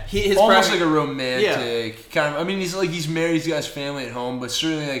his almost like a romantic kind of. I mean, he's married, he's got his family at home, but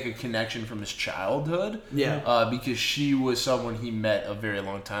certainly like a connection from his childhood. Because she was someone he met a very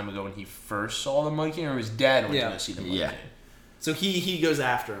long time ago when he first saw the Mud King, or his dad went to go see the Mud King. So he goes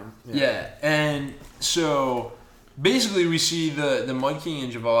after him. And so. Basically, we see the Mud King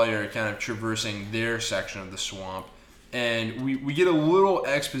and Javalia are kind of traversing their section of the swamp, and we get a little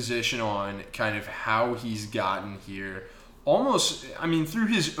exposition on kind of how he's gotten here. Almost, I mean, through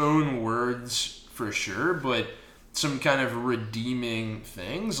his own words for sure, but some kind of redeeming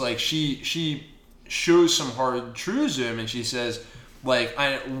things. Like, she shows some hard truths to him, and she says, like,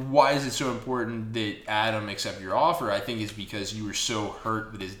 why is it so important that Adam accept your offer? I think it's because you were so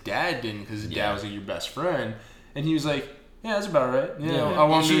hurt that his dad didn't, because his dad was like your best friend. And he was like, "Yeah, that's about right. I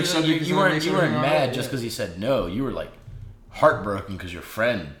wanted to accept it." You weren't mad just because he said no. You were like heartbroken because your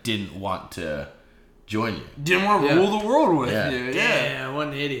friend didn't want to join you. Didn't want to rule the world with you. Yeah, what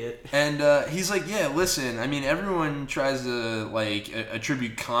an idiot. And he's like, "Yeah, listen. I mean, everyone tries to like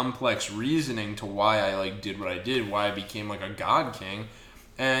attribute complex reasoning to why I like did what I did, why I became like a god king."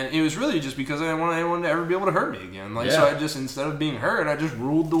 And it was really just because I didn't want anyone to ever be able to hurt me again. So I just, instead of being hurt, I just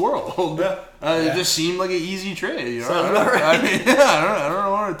ruled the world. It just seemed like an easy trade. Sounds about right. I mean, I don't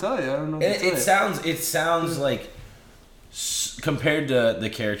know what to tell you. I don't know. It sounds like compared to the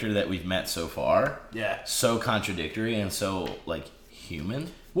character that we've met so far. So contradictory and so like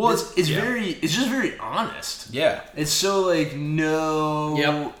human. Well, it's just very honest. It's so like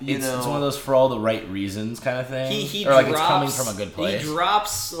it's one of those for all the right reasons kind of thing. He or like it's coming from a good place. He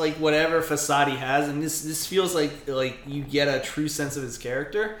drops like whatever facade he has, and this feels like you get a true sense of his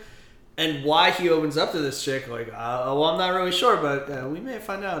character and why he opens up to this chick. Like, well, I'm not really sure, but we may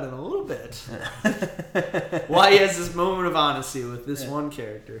find out in a little bit why he has this moment of honesty with this one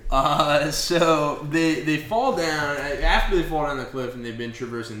character. So they fall down after they fall down the cliff, and they've been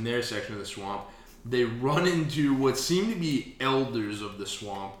traversing their section of the swamp. They run into what seem to be elders of the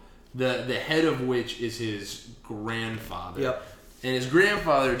swamp, the head of which is his grandfather. And his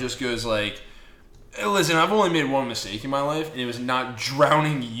grandfather just goes like, "Listen, I've only made one mistake in my life, and it was not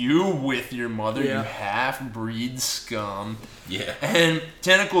drowning you with your mother, you half-breed scum." And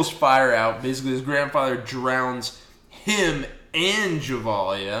tentacles fire out. Basically, his grandfather drowns him and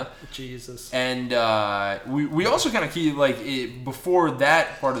Javalia. Jesus. And we also kind of keep, before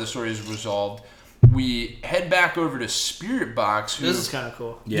that part of the story is resolved, we head back over to Spirit Box. This is kind of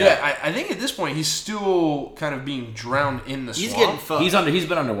cool. I think at this point he's still kind of being drowned in the swamp. He's getting fucked. He's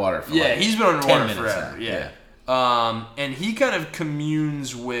been underwater for he's been underwater 10 forever. Now. And he kind of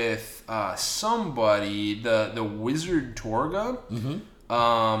communes with somebody, the wizard Torga.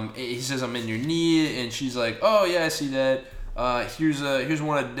 He says, "I'm in your need," and she's like, "Oh yeah, I see that. Here's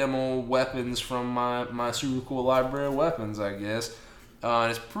one of the demo weapons from my super cool library of weapons, I guess."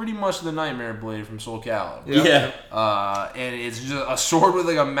 And it's pretty much the Nightmare Blade from Soul Calibur. And it's just a sword with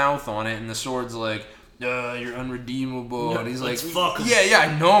like a mouth on it, and the sword's like, "You're unredeemable." And he's like,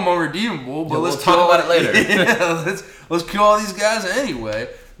 I know I'm unredeemable, but let's talk about it later. Let's kill all these guys anyway.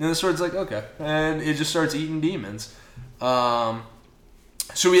 And the sword's like, "Okay," and it just starts eating demons.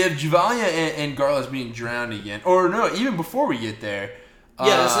 So we have Javalia and Garlas being drowned again, or no, even before we get there.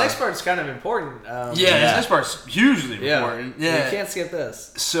 This next part's kind of important. This next part's hugely important. You can't skip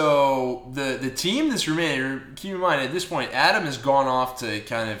this. So the team that's remaining, keep in mind at this point, Adam has gone off to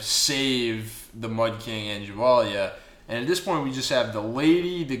kind of save the Mud King and Javalia, and at this point we just have the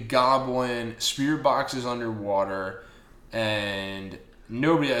lady, the goblin, Spirit Box is underwater, and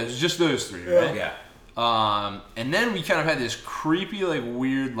nobody else. Just those three, right? And then we kind of had this creepy, like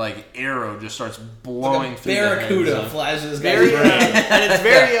weird, like arrow just starts blowing through Barracuda flies this guy. And it's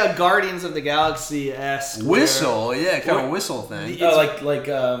very Guardians of the Galaxy-esque. Whistle, kind of whistle thing. Like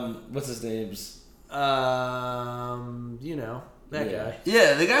what's his name's? You know. That guy.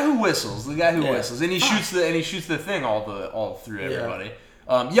 Yeah, the guy who whistles. Whistles. And he shoots the thing all through everybody.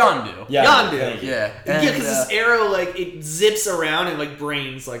 Yondu. Yondu. Yeah. Because this arrow, like, it zips around and, like,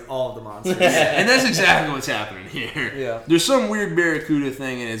 brains, like, all of the monsters. And that's exactly what's happening here. Yeah. There's some weird Barracuda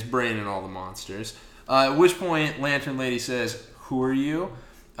thing and it's braining all the monsters. At which point, Lantern Lady says, "Who are you?"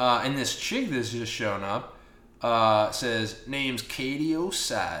 And this chick that's just shown up says, "Name's Katie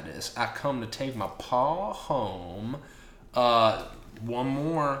Osiris. I come to take my paw home." One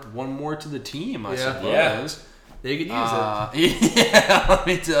more to the team, I suppose. Yeah. They could use it. Yeah, let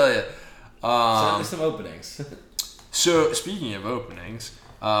me tell you. Certainly some openings. So, speaking of openings,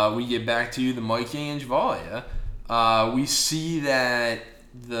 we get back to the Mud King and Javalia. We see that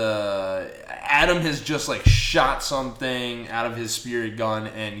Adam has just like shot something out of his spirit gun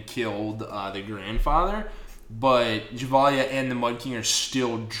and killed the grandfather. But Javalia and the Mud King are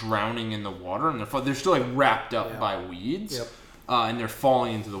still drowning in the water, and they're still like wrapped up by weeds, and they're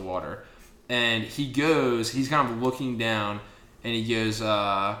falling into the water. And he's kind of looking down, and he goes,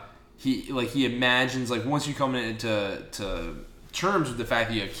 he imagines like once you come into terms with the fact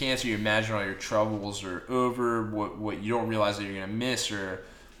that you have cancer, you imagine all your troubles are over. What you don't realize that you're gonna miss, or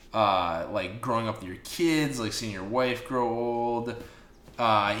like growing up with your kids, like seeing your wife grow old.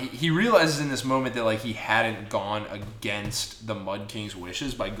 He realizes in this moment that like he hadn't gone against the Mud King's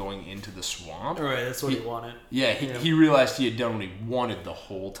wishes by going into the swamp. Right, that's what he wanted. Yeah, he realized he had done what he wanted the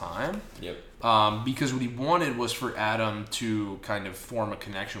whole time. Yep. Because what he wanted was for Adam to kind of form a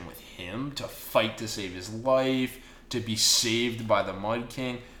connection with him, to fight to save his life, to be saved by the Mud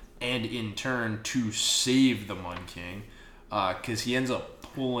King, and in turn to save the Mud King, because he ends up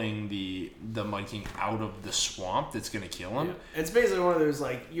pulling the Mud King out of the swamp that's gonna kill him. Yeah. It's basically one of those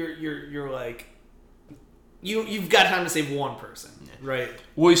like you're like you've got time to save one person, right?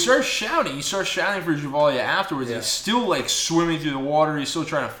 Well, he starts shouting for Javalia afterwards. Yeah. He's still like swimming through the water. He's still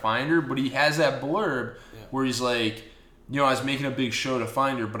trying to find her, but he has that blurb where he's like, I was making a big show to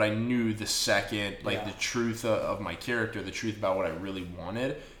find her, but I knew the second, the truth of my character, the truth about what I really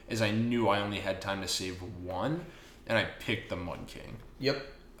wanted, is I knew I only had time to save one, and I picked the Mud King. Yep.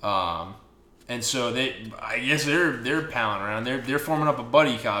 And so I guess they're palling around. They're forming up a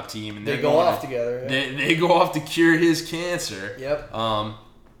buddy cop team, and they go off together. Yeah. They go off to cure his cancer. Yep.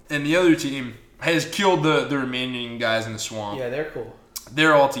 And the other team has killed the remaining guys in the swamp. Yeah, they're cool.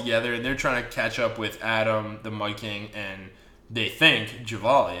 They're all together, and they're trying to catch up with Adam, the Mud King, and they think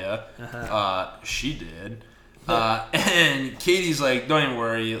Javalia. She did. And Katie's like, "Don't even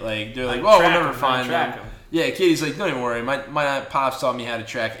worry." Like they're like, "Oh, we'll never find them." Yeah, Katie's like, "Don't even worry. My pops taught me how to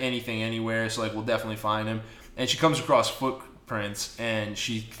track anything, anywhere. So like, we'll definitely find him." And she comes across footprints, and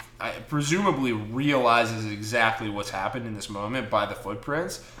she presumably realizes exactly what's happened in this moment by the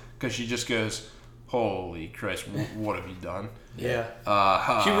footprints, because she just goes, "Holy Christ, what have you done?" Yeah.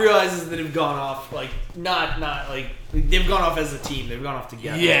 She realizes that they've gone off, like, not like, they've gone off as a team. They've gone off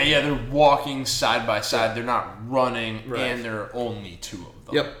together. Yeah, they're walking side by side. They're not running, and there are only two of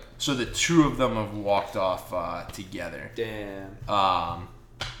them. Yep. So the two of them have walked off together. Damn.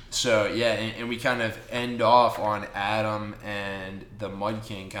 So, yeah, and we kind of end off on Adam and the Mud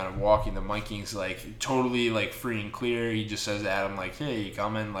King kind of walking. The Mud King's, like, totally, like, free and clear. He just says to Adam, like, "Hey, you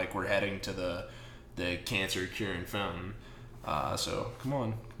coming? Like, we're heading to the cancer curing fountain. So, come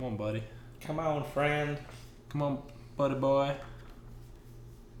on, buddy. Come on, friend. Come on, buddy boy."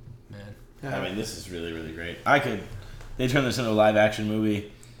 Man. I mean, this is really, really great. They turn this into a live-action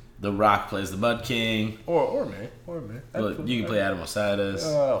movie. The Rock plays the Mud King. Or me. Well, you can play Adam Osiris.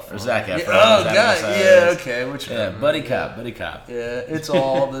 Or Zac Efron. Oh, God. Yeah, okay. Which one? Yeah, buddy cop. Yeah, it's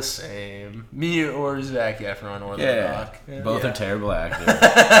all the same. Me or Zac Efron or The Rock. Yeah. Both are terrible actors.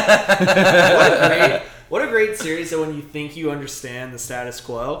 What a great series that when you think you understand the status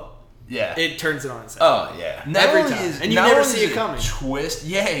quo, it turns it on its head. Oh, yeah. Every time. And you never see it coming. Twist.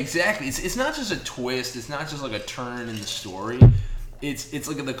 Yeah, exactly. It's not just a twist. It's not just like a turn in the story. It's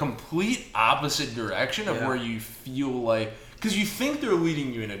like the complete opposite direction of where you feel like... Because you think they're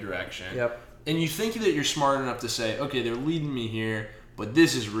leading you in a direction. Yep. And you think that you're smart enough to say, okay, they're leading me here, but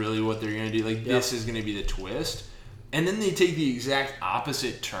this is really what they're going to do. Like, this is going to be the twist. And then they take the exact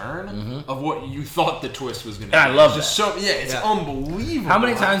opposite turn of what you thought the twist was going to be. I love that. So, it's unbelievable. How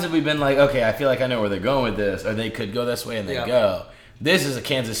many times have we been like, okay, I feel like I know where they're going with this, or they could go this way and they go. This is a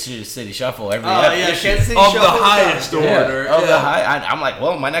Kansas City Shuffle every yeah, issue. Kansas City Of Shuffle the highest order. Of the high. I'm like,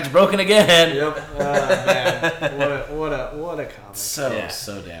 well, my neck's broken again. Yep. Man, what a comic. So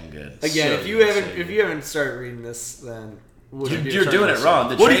damn good. Again, so if you haven't started reading this, then you're doing it wrong.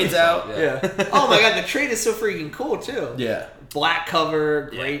 The trade's out. Yeah. Oh my god, the trade is so freaking cool too. Yeah. Black cover,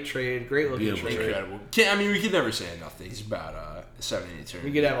 great trade, great looking trade. Incredible. We could never say enough things about 78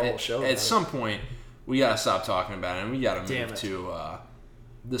 We could have a whole show. At some point, we gotta stop talking about it, and we gotta move to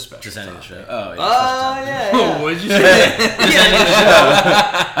the special. Just ending the show. Oh yeah. What did you say?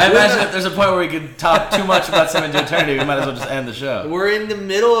 I imagine if there's a point where we could talk too much about Seven to Eternity, we might as well just end the show. We're in the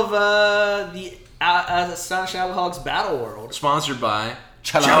middle of the Astonishing Alcoholics Battle World. Sponsored by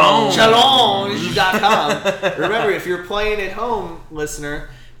Challenge.com. Remember, if you're playing at home,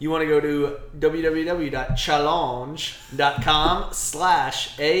 listener, you want to go to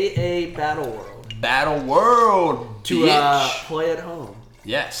www.challenge.com/AA Battle World. Battle World To play at home.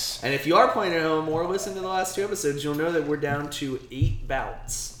 Yes. And if you are playing at home or listen to the last 2 episodes, you'll know that we're down to 8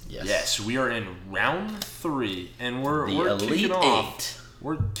 bouts. Yes, we are in round 3, and we're Elite kicking off. 8.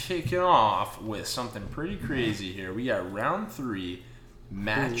 We're kicking off with something pretty crazy here. We got round 3,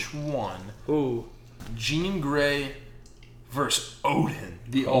 match 1. Ooh, Jean Grey versus Odin,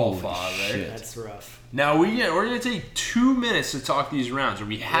 the All-Father. shit. that's rough. Now we're gonna take 2 minutes to talk these rounds, or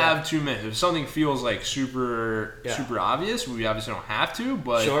we have 2 minutes. If something feels like super obvious, we obviously don't have to.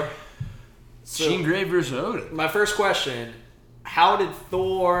 But Sure. So, Jean Grey versus Odin. my first question: how did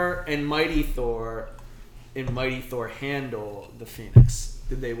Thor and Mighty Thor handle the Phoenix?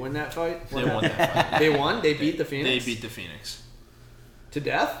 Did they win that fight? They won that fight. They won. They beat the Phoenix. They beat the Phoenix to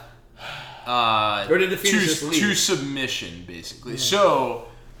death. Or did the Phoenix just leave? to submission, basically. So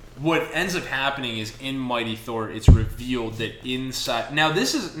what ends up happening is in Mighty Thor, it's revealed that inside. Now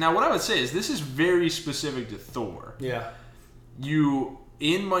what I would say is this is very specific to Thor. Yeah.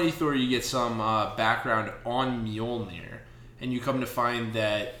 In Mighty Thor, you get some background on Mjolnir. And you come to find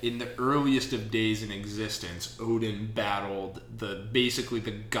that in the earliest of days in existence, Odin battled basically the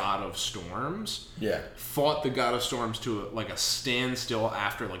god of storms. Yeah. Fought the god of storms to a standstill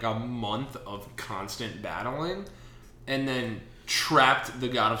after a month of constant battling, and then trapped the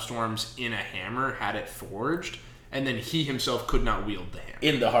god of storms in a hammer, had it forged, and then he himself could not wield the hammer.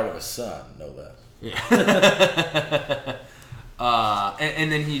 In the heart of a sun, no less. Yeah.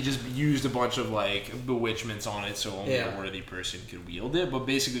 And then he just used a bunch of bewitchments on it, so only a worthy person could wield it. But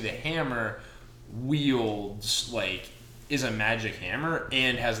basically, the hammer wields is a magic hammer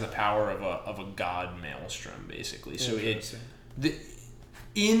and has the power of a god maelstrom, basically. So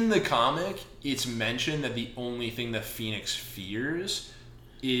in the comic, it's mentioned that the only thing the Phoenix fears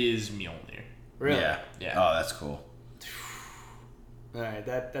is Mjolnir. Really? Yeah. Oh, that's cool. All right,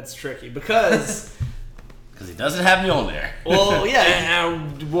 that's tricky because. Because he doesn't have Mjolnir. Well, yeah.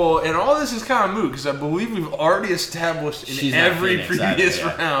 And all this is kind of moot because I believe we've already established in every previous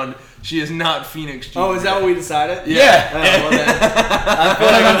round she is not Phoenix. Oh, is that what we decided? Yeah. I feel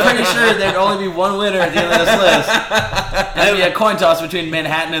like I'm pretty sure there'd only be one winner at the end of this list. That'd be a coin toss between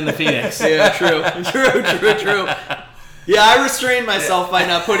Manhattan and the Phoenix. Yeah, true. Yeah, I restrained myself by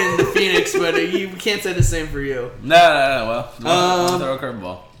not putting the Phoenix, but you can't say the same for you. No. Well, we'll throw a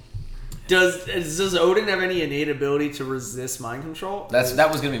curveball. Does Odin have any innate ability to resist mind control?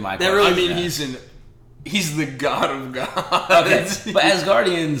 That was gonna be my question. Really, he's the god of gods. Okay, but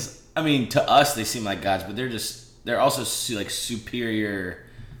Asgardians, to us they seem like gods, but they're also superior,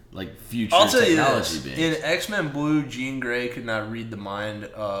 future technology beings. In X-Men Blue, Jean Grey could not read the mind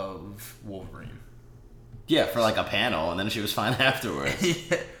of Wolverine. Yeah, for a panel, and then she was fine afterwards.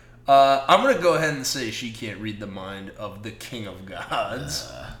 Yeah. I'm gonna go ahead and say she can't read the mind of the King of Gods.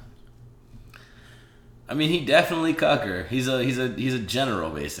 He definitely cuck her. He's a general,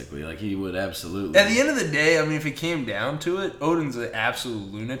 basically. He would absolutely. At the end of the day, if it came down to it, Odin's an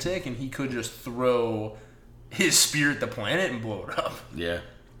absolute lunatic, and he could just throw his spear at the planet and blow it up. Yeah.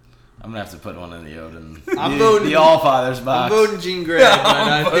 I'm gonna have to put one in the Odin. I'm voting the All-Father's box. I'm voting Jean Grey, but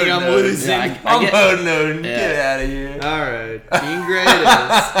I think I'm losing. Yeah, I'm voting Odin. Yeah. Get out of here. All right, Jean Grey it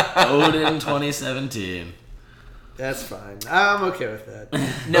is. Odin 2017. That's fine. I'm okay with that.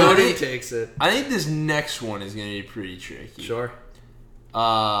 Nobody takes it. I think this next one is going to be pretty tricky. Sure.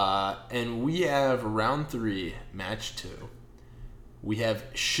 And we have round 3, match 2. We have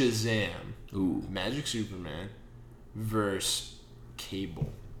Shazam, Magic Superman, versus Cable.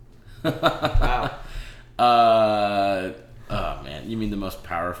 Wow. Oh man, you mean the most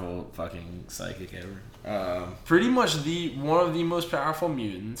powerful fucking psychic ever? Pretty much one of the most powerful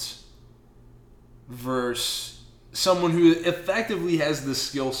mutants versus someone who effectively has the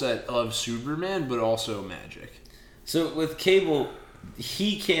skill set of Superman, but also magic. So with Cable,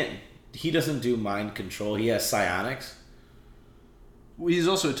 He doesn't do mind control. He has psionics. Well, he's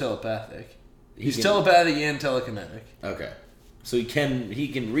also telepathic. He's telepathic and telekinetic. Okay. So he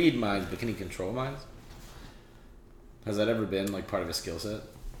can read minds, but can he control minds? Has that ever been like part of his skill set?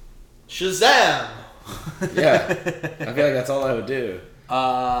 Shazam! Yeah. I feel like that's all I would do.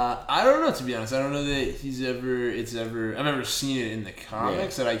 I don't know, to be honest. I don't know that I've ever seen it in the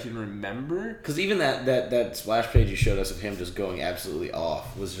comics that I can remember. Because even that splash page you showed us of him just going absolutely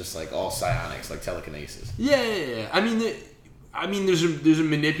off was just like all psionics, like telekinesis. Yeah. I mean, there's a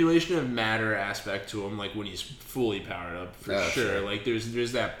manipulation of matter aspect to him, like when he's fully powered up, for sure. Like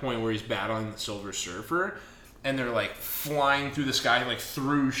there's that point where he's battling the Silver Surfer, and they're like flying through the sky, like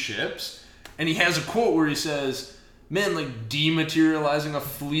through ships, and he has a quote where he says, "Man, like dematerializing a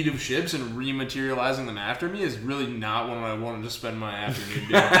fleet of ships and rematerializing them after me is really not what I wanted to spend my afternoon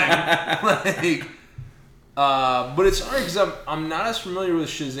doing." But it's hard because I'm not as familiar with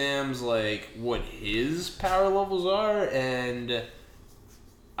Shazam's, like, what his power levels are, and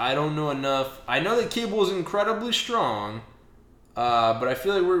I don't know enough. I know that Cable is incredibly strong, but I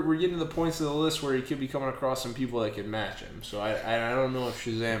feel like we're getting to the points of the list where he could be coming across some people that could match him. So I don't know if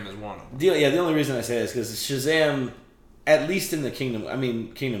Shazam is one of them. The only reason I say this is because Shazam, at least in the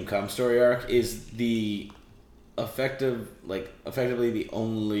Kingdom Come story arc, is the effectively the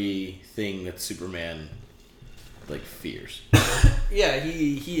only thing that Superman like fears. Yeah,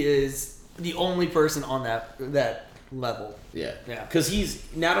 he is the only person on that level. Yeah. Because he's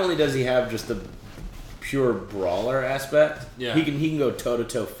not only does he have just the pure brawler aspect. Yeah. He can go toe to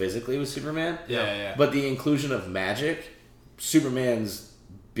toe physically with Superman. Yeah. But the inclusion of magic, Superman's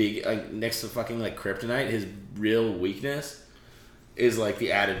big next to fucking like kryptonite, his real weakness is like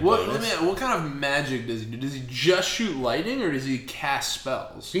the added bonus. What kind of magic does he do? Does he just shoot lightning, or does he cast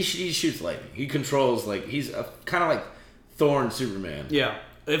spells? He shoots lightning. He controls, like, he's kind of like Thor and Superman. Yeah.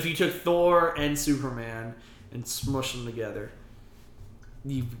 If you took Thor and Superman and smushed them together,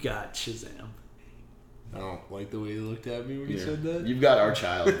 you've got Shazam. I don't like the way you looked at me when you said that. You've got our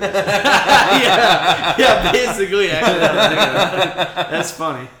child. yeah, basically. Actually, that's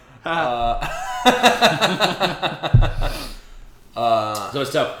funny. So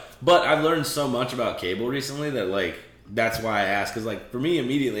it's tough. But I've learned so much about Cable recently that, like, that's why I asked. Because, like, for me,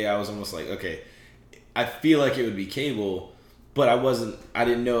 immediately, I was almost like, okay, I feel like it would be Cable, but I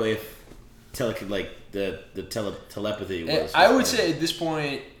didn't know if telepathy was. I would say at this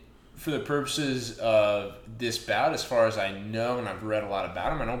point, for the purposes of this bout, as far as I know, and I've read a lot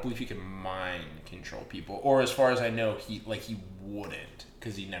about him, I don't believe he can mind control people. Or as far as I know, he wouldn't,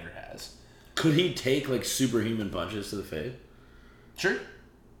 because he never has. Could he take, like, superhuman punches to the face? Sure.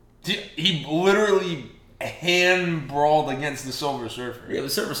 He literally hand brawled against the Silver Surfer. Yeah, the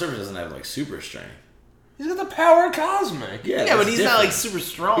Silver Surfer doesn't have, like, super strength. He's got the power of cosmic. Yeah, but he's not, like, super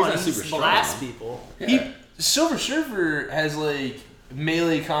strong. He's not super strong. Blasts people. Yeah. Silver Surfer has, like,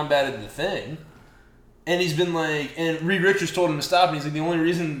 melee combated the Thing. And he's been like, and Reed Richards told him to stop, and he's like, the only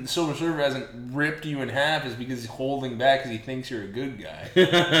reason the Silver Surfer hasn't ripped you in half is because he's holding back because he thinks you're a good guy.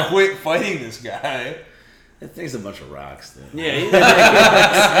 Quit fighting this guy. That thing's a bunch of rocks, though. Yeah.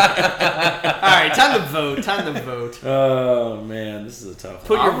 Alright, time to vote. Oh, man, this is a tough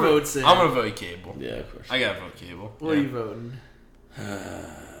Put one. your votes in. I'm going to vote Cable. Yeah, of course. I got to vote Cable. What are you voting?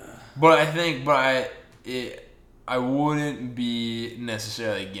 But I wouldn't be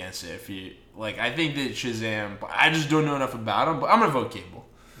necessarily against it if you... Like, I think that Shazam... I just don't know enough about him, but I'm going to vote Cable.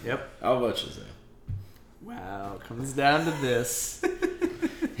 Yep. I'll vote Shazam. Wow, comes down to this.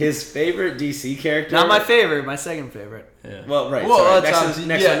 His favorite DC character? Not my favorite, my second favorite. Yeah. Well, right. Well, sorry.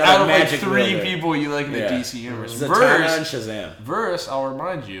 Next to out of like magic three villain. people you like in the DC universe. Zatanna and Shazam. Verse, I'll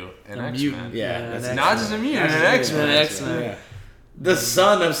remind you, an X-Men. Yeah, that's not just a mutant, an X-Men. X-Men. Yeah. The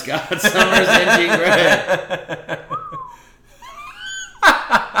son of Scott Summers and Jean Grey.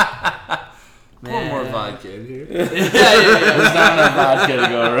 Pour more vodka in here. yeah. There's not enough vodka to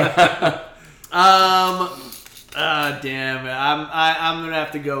go around. Damn it. I'm gonna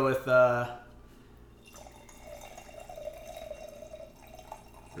have to go with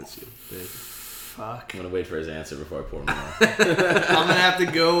Let's see. fuck. I'm gonna wait for his answer before I pour more. I'm gonna have to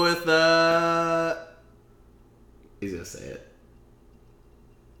go with He's gonna say it.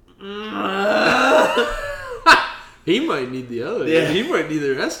 He might need the other. Yeah. He might need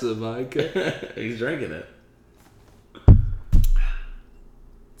the rest of the vodka. He's drinking it.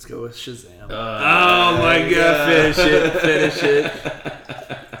 Let's go with Shazam. Oh my god, finish it.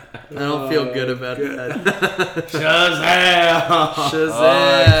 I don't feel good about that. Shazam!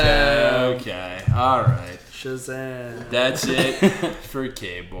 Okay. Alright. Shazam. That's it for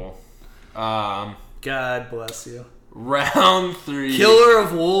Cable. God bless you. Round 3. Killer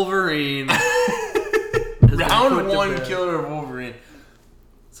of Wolverine. Round 1, Killer of Wolverine.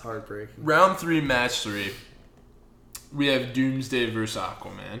 It's heartbreaking. Round 3, match 3. We have Doomsday versus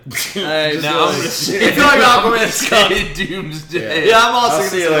Aquaman. I feel like Aquaman's coming. Doomsday. Yeah, I'm also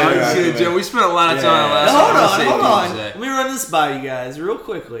going to say We spent a lot of time last Hold time. on. Let me run this by you guys real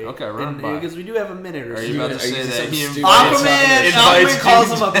quickly. Okay, run by. Because we do have a minute or so. Are you about to say that he Aquaman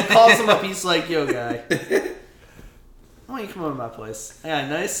calls him up. He calls him up. He's like, yo, guy. Why don't you come over to my place? I got a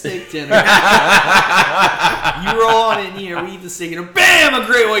nice steak dinner. You roll on in here, we eat the steak, and bam! A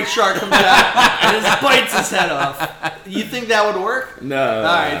great white shark comes out and just bites his head off. You think that would work? No.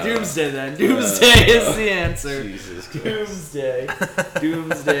 Alright, Doomsday then. Doomsday is the answer. Jesus Christ.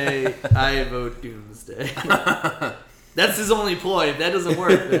 Doomsday. I vote Doomsday. That's his only ploy. If that doesn't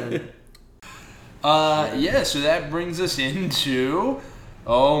work, then... Yeah, so that brings us into...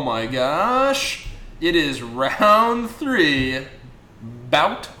 Oh my gosh... It is round 3,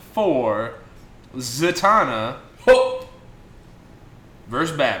 bout 4, Zatanna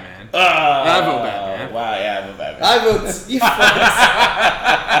versus Batman. I vote Batman. Wow, yeah, I vote Batman. I vote... You fuckers.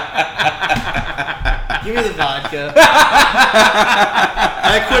 Give me the vodka.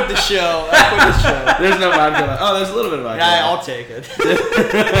 I quit the show. There's no vodka. Oh, there's a little bit of vodka. Yeah, I'll take it.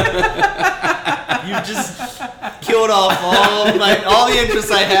 You just killed off all the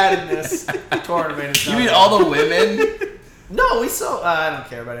interest I had in this tournament. You mean all the women? No, I don't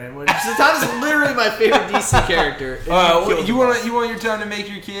care about anyone. Zatanna's literally my favorite DC character. You want your time to make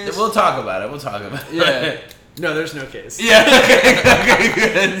your kids? We'll talk about it. Yeah. No, there's no case. Yeah. Okay,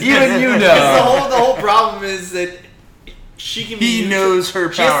 good. Even you know. The whole problem is that she can. He knows her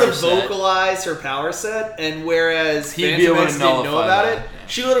power set. She has to vocalize her power set, and whereas He'd be able to Phantom X didn't know about that. it,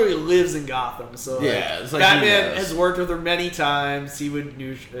 she literally lives in Gotham. So it's like Batman has worked with her many times. He would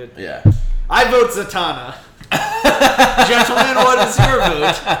know shit. Yeah. I vote Zatanna. Gentlemen, what is your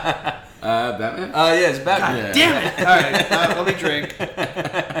vote? Batman? Yeah, it's Batman. God damn it! Alright, let me drink.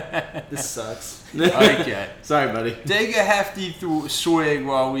 This sucks. Okay. Sorry, buddy. Take a hefty swig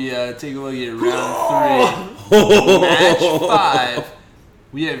while we take a look at round 3. Match 5.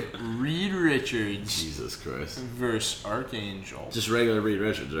 We have Reed Richards. Jesus Christ. Versus Archangel. Just regular Reed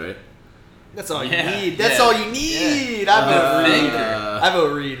Richards, right? That's all you need. That's all you need. I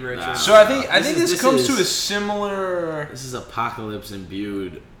vote Reed Richards. So I think this comes to a similar. This is apocalypse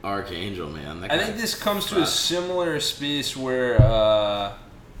imbued Archangel, man. I think this comes to a similar space where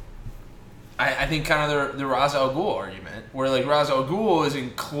I think kind of the Ra's al Ghul argument, where like Ra's al Ghul is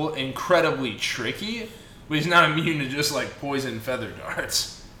incredibly tricky, but he's not immune to just like poison feather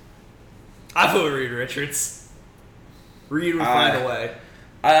darts. I vote Reed Richards. Reed would find a way.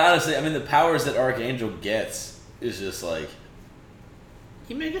 I honestly, the powers that Archangel gets is just like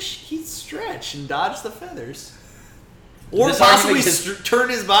he'd stretch and dodge the feathers, or this possibly turn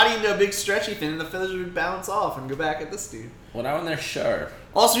his body into a big stretchy thing, and the feathers would bounce off and go back at this dude. Well, now when they're sharp.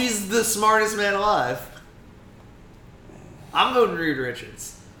 Also, he's the smartest man alive. I'm voting Reed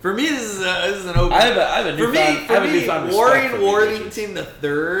Richards. For me, this is an open. I have a newfound Warren Worthington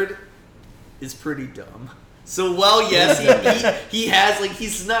III is pretty dumb. So, yes, he has,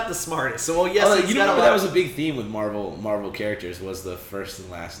 he's not the smartest. So, yes, you know that was a big theme with Marvel characters was the first and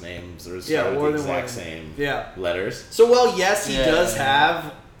last names or the exact same letters. So, yes, he does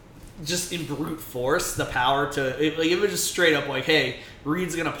have, just in brute force, the power to, it was just straight up hey,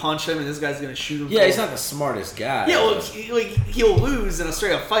 Reed's going to punch him and this guy's going to shoot him. Yeah, he's not the smartest guy. Yeah, well, he'll lose in a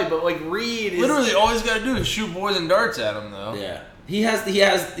straight up fight, but, Reed is... Literally, all he's got to do is shoot poison darts at him, though. Yeah.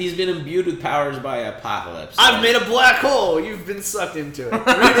 He's been imbued with powers by Apocalypse. I've made a black hole. You've been sucked into it.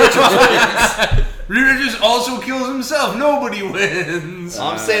 Reed Richards also kills himself. Nobody wins.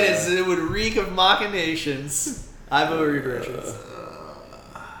 All I'm saying is it would reek of machinations. I vote Reed Richards.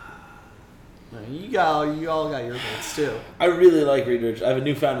 You all got your votes too. I really like Reed Richards. I have a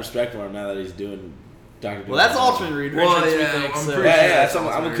newfound respect for him now that he's doing Dr. Well, that's Ultimate Reed Richards. Well, yeah,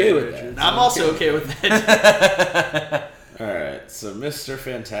 I'm okay with that. I'm also okay with that. Alright, so Mr.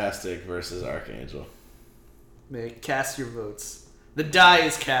 Fantastic versus Archangel. Man, cast your votes. The die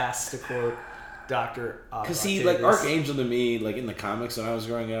is cast, to quote Dr. Because Archangel to me, in the comics when I was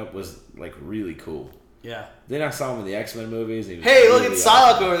growing up, was, really cool. Yeah. Then I saw him in the X-Men movies. And hey, look at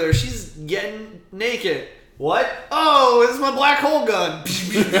Psylocke over there. She's getting naked. What? Oh, this is my black hole gun. To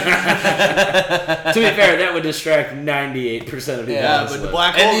be fair, that would distract 98% of people. Yeah, but the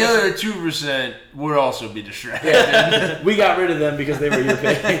black hole... And the other 2% would also be distracted. Yeah, we got rid of them because they were your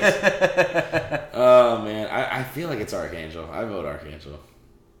picks. Oh, man. I feel like it's Archangel. I vote Archangel.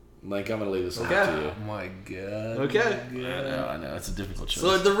 Like, I'm gonna leave this one Okay. up to you. Oh my god. Okay. I know. It's a difficult choice. So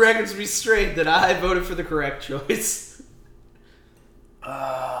let the records be straight that I voted for the correct choice.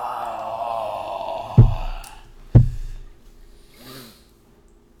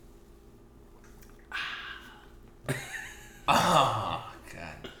 Oh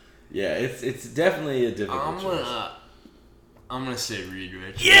god. Yeah, it's definitely a difficult choice. I'm gonna say Reed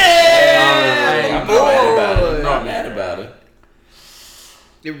Richards. I'm not mad about it.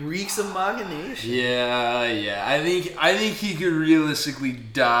 It reeks of machination. Yeah. I think he could realistically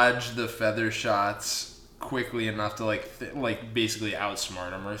dodge the feather shots quickly enough to like basically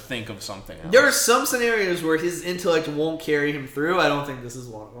outsmart him or think of something else. There are some scenarios where his intellect won't carry him through. I don't think this is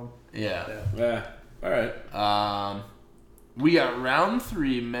one of them. Yeah. All right. We got round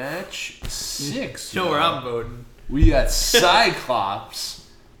 3, match 6. You know where I'm voting. We got Cyclops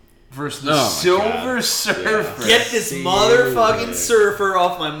versus the Silver Surfer. Get this motherfucking surfer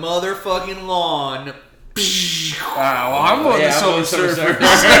off my motherfucking lawn. I'm voting the Silver Surfer.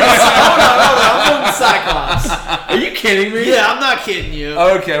 I'm voting Cyclops. Are you kidding me? Yeah, I'm not kidding you.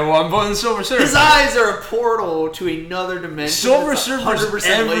 Okay, well, I'm voting Silver Surfer. His eyes are a portal to another dimension. Silver Surfer's 100%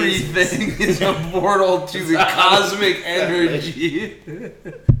 everything is a portal to the cosmic energy.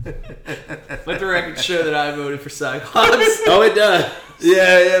 Let the record show that I voted for Cyclops. Oh, it does.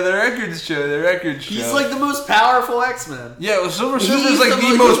 Yeah, the records show. He's like the most powerful X-Men. Yeah, well, Silver Surfer He's is like the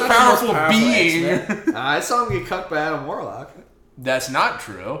the most most powerful powerful being. X-Men. I saw him get cucked by Adam Warlock. That's not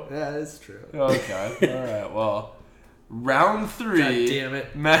true. Yeah, that's true. Okay, alright, well. Round 3. God damn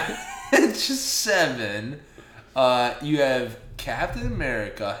it. Match 7. You have Captain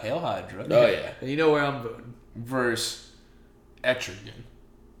America, Hail Hydra. Oh, yeah. And you know where I'm voting. Versus Etrigan.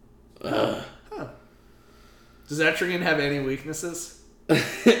 Does Etrigan have any weaknesses? Well,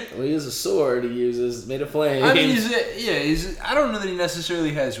 he uses a sword. He uses made of flame. I mean, I don't know that he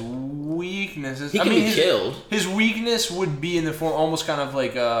necessarily has weaknesses. He can be killed. His weakness would be in the form, almost kind of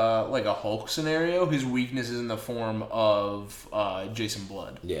like a Hulk scenario. His weakness is in the form of Jason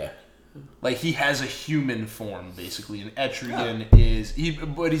Blood. Yeah. Like, he has a human form, basically, and Etrigan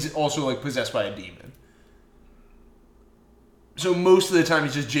but he's also, like, possessed by a demon. So most of the time,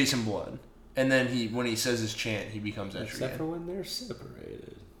 he's just Jason Blood. And then when he says his chant, he becomes Etrigan. Except for when they're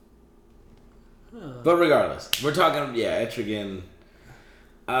separated. But regardless, we're talking, Etrigan.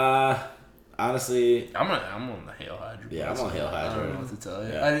 Honestly, I'm on the Hail Hydra. Yeah, I'm on Hail Hydra. I don't know what to tell you.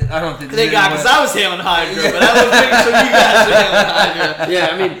 Yeah. I don't think Thank God, because I was hailing Hydra, but I was making sure you guys were hailing Hydra. Yeah,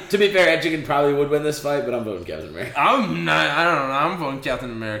 I mean, to be fair, Etrigan probably would win this fight, but I'm voting Captain America. I don't know. I'm voting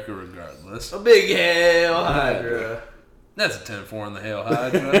Captain America regardless. A big hail Hydra. That's a 10-4 on the Hail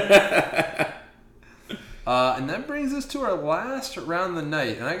Hydra. And that brings us to our last round of the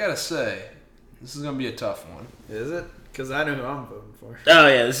night. And I gotta say, this is gonna be a tough one. Is it? Because I know who I'm voting for. Oh,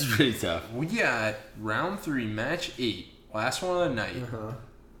 yeah, this is pretty tough. We got round 3, match 8, last one of the night.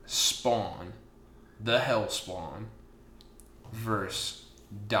 Spawn, the Hell Spawn, versus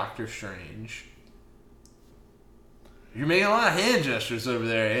Doctor Strange. You're making a lot of hand gestures over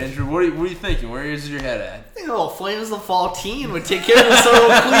there, Andrew. What are you thinking? Where is your head at? I think a little Flames of the Fall team would take care of this whole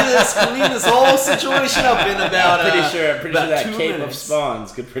clean this whole situation up in about. I'm pretty sure that 2 cape of minutes.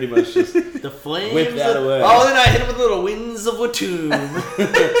 spawns could pretty much just The Flames. whip that away. Oh, then I hit him with little winds of Watum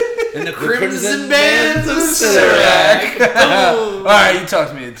and the crimson bands of Serac. All right, you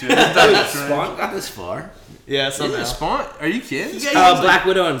talked me into it. It's Doctor Wait, Strange. Spawn got this far? Yeah, Is somehow. it Spawn? Are you kidding? Yeah, Black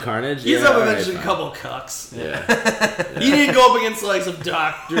Widow and Carnage? He's yeah, up all right, against a fine. couple cucks. Yeah. He didn't go up against the likes of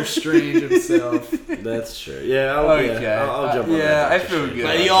Doctor Strange himself. That's true. Yeah, I'll jump on that. Yeah, I Doctor feel Strange. good.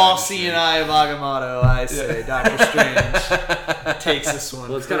 By the all-seeing eye of Agamotto, I say Doctor Strange takes this one.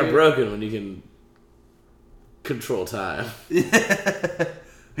 Well, it's kind of broken when you can control time. He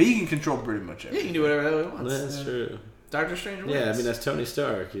can control pretty much Yeah, everything. he can do whatever the hell he wants. That's true. Doctor Strange wins. Yeah, I mean, that's Tony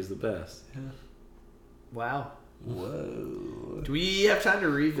Stark. He's the best. Wow. Whoa. Do we have time to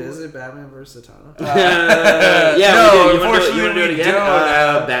revisit Batman vs. Zatanna? Yeah, no, we do. You wanna unfortunately do it we again?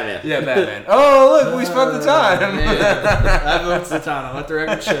 don't. Batman. Yeah, Batman. Oh, look, we spent the time. I vote Zatanna. Let the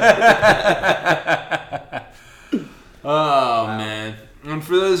record show. Oh, man. And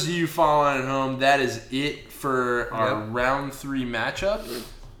for those of you following at home, that is it for our round 3 matchup.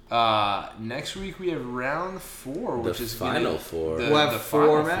 Next week we have round 4, which is final four. We'll have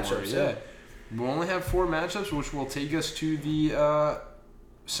 4 matchups, yeah. We'll only have 4 matchups, which will take us to the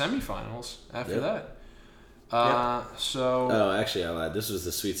semifinals after that. So. Oh, actually, I lied. This was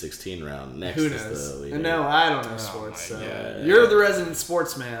the Sweet 16 round. Next Who is knows? the leader. No, I don't know sports. my So. God. You're the resident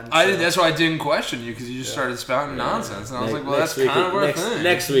sportsman. So. That's why I didn't question you, because you just started spouting nonsense. And I was like, well, that's week kind of our next, thing.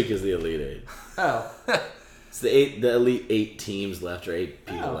 Next week is the Elite Eight. Oh. It's the elite 8 teams left, or 8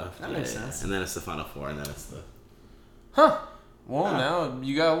 people left. That makes sense. And then it's the final 4, and then it's the... Huh. Well, now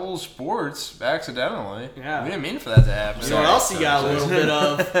you got a little sports accidentally. Yeah. We didn't mean for that to happen. You know what else you got a little bit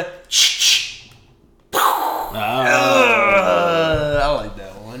of? I like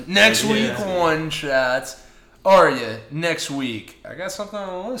that one. Next week, one shots. Are you next week? I got something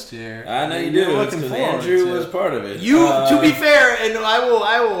on the list here. I know you do. Looking forward Andrew to. was part of it. To be fair, and I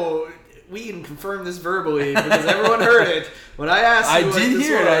will. We can confirm this verbally because everyone heard it when I asked you. I did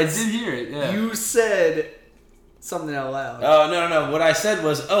hear it. Yeah. You said something out loud. Oh, no. What I said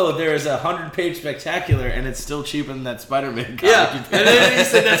was, there is a 100-page spectacular, and it's still cheaper than that Spider-Man comic. Yeah, and then you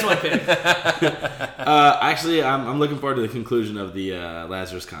said that's my pick. Actually, I'm looking forward to the conclusion of the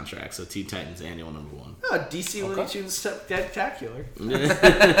Lazarus contract, so Teen Titans Annual #1. Oh, DC Looney Tunes Spectacular. Good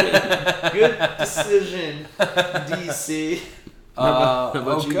decision, DC. How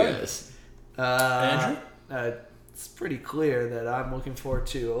about you guys? Andrew? It's pretty clear that I'm looking forward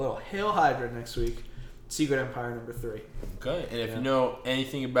to a little Hail Hydra next week. Secret Empire #3. Okay, and if you know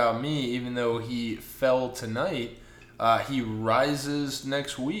anything about me, even though he fell tonight, he rises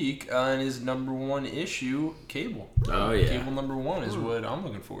next week on his #1 issue, Cable. Oh, yeah. Cable #1 is what I'm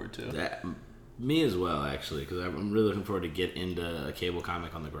looking forward to. Me as well, actually, because I'm really looking forward to get into a Cable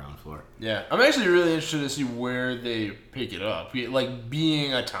comic on the ground floor. Yeah, I'm actually really interested to see where they pick it up. Like,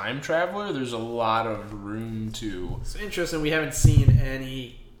 being a time traveler, there's a lot of room to... It's interesting. We haven't seen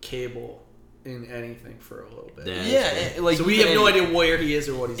any Cable in anything for a little bit. So we have no idea where he is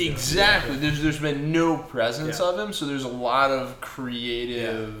or what he's doing. Exactly. There's been no presence of him, so there's a lot of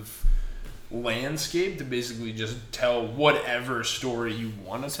creative landscape to basically just tell whatever story you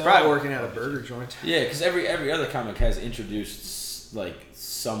want to tell. Probably working at a burger joint. Yeah, because every other comic has introduced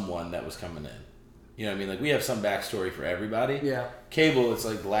someone that was coming in. You know what I mean? Like, we have some backstory for everybody. Yeah. Cable, it's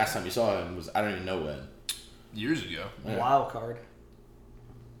like the last time you saw him was, I don't even know when. Years ago. Yeah. Wild card.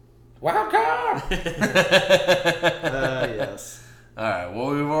 Yes. All right.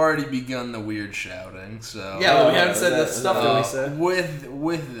 Well, we've already begun the weird shouting, so Yeah, but we haven't said the stuff that we said.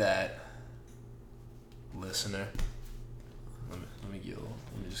 With that, listener, let me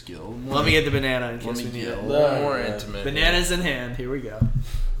just get a little more. Let me get the banana in Let case me we need get a it. little more intimate. Bananas in hand. Here we go.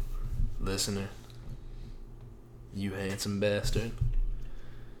 Listener, you handsome bastard.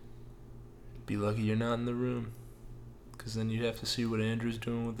 Be lucky you're not in the room, because then you'd have to see what Andrew's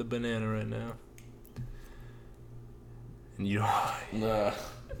doing with the banana right now. And you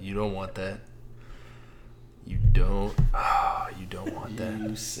don't want that. You don't want that.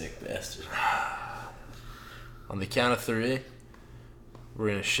 You sick bastard. On the count of 3, we're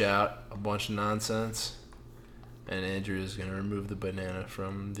going to shout a bunch of nonsense, and Andrew is going to remove the banana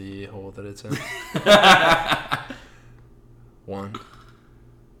from the hole that it's in. 1,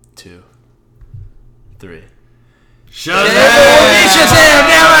 2, 3. Shut up! Shazam!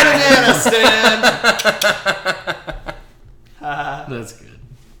 Now I banana stand! That's good.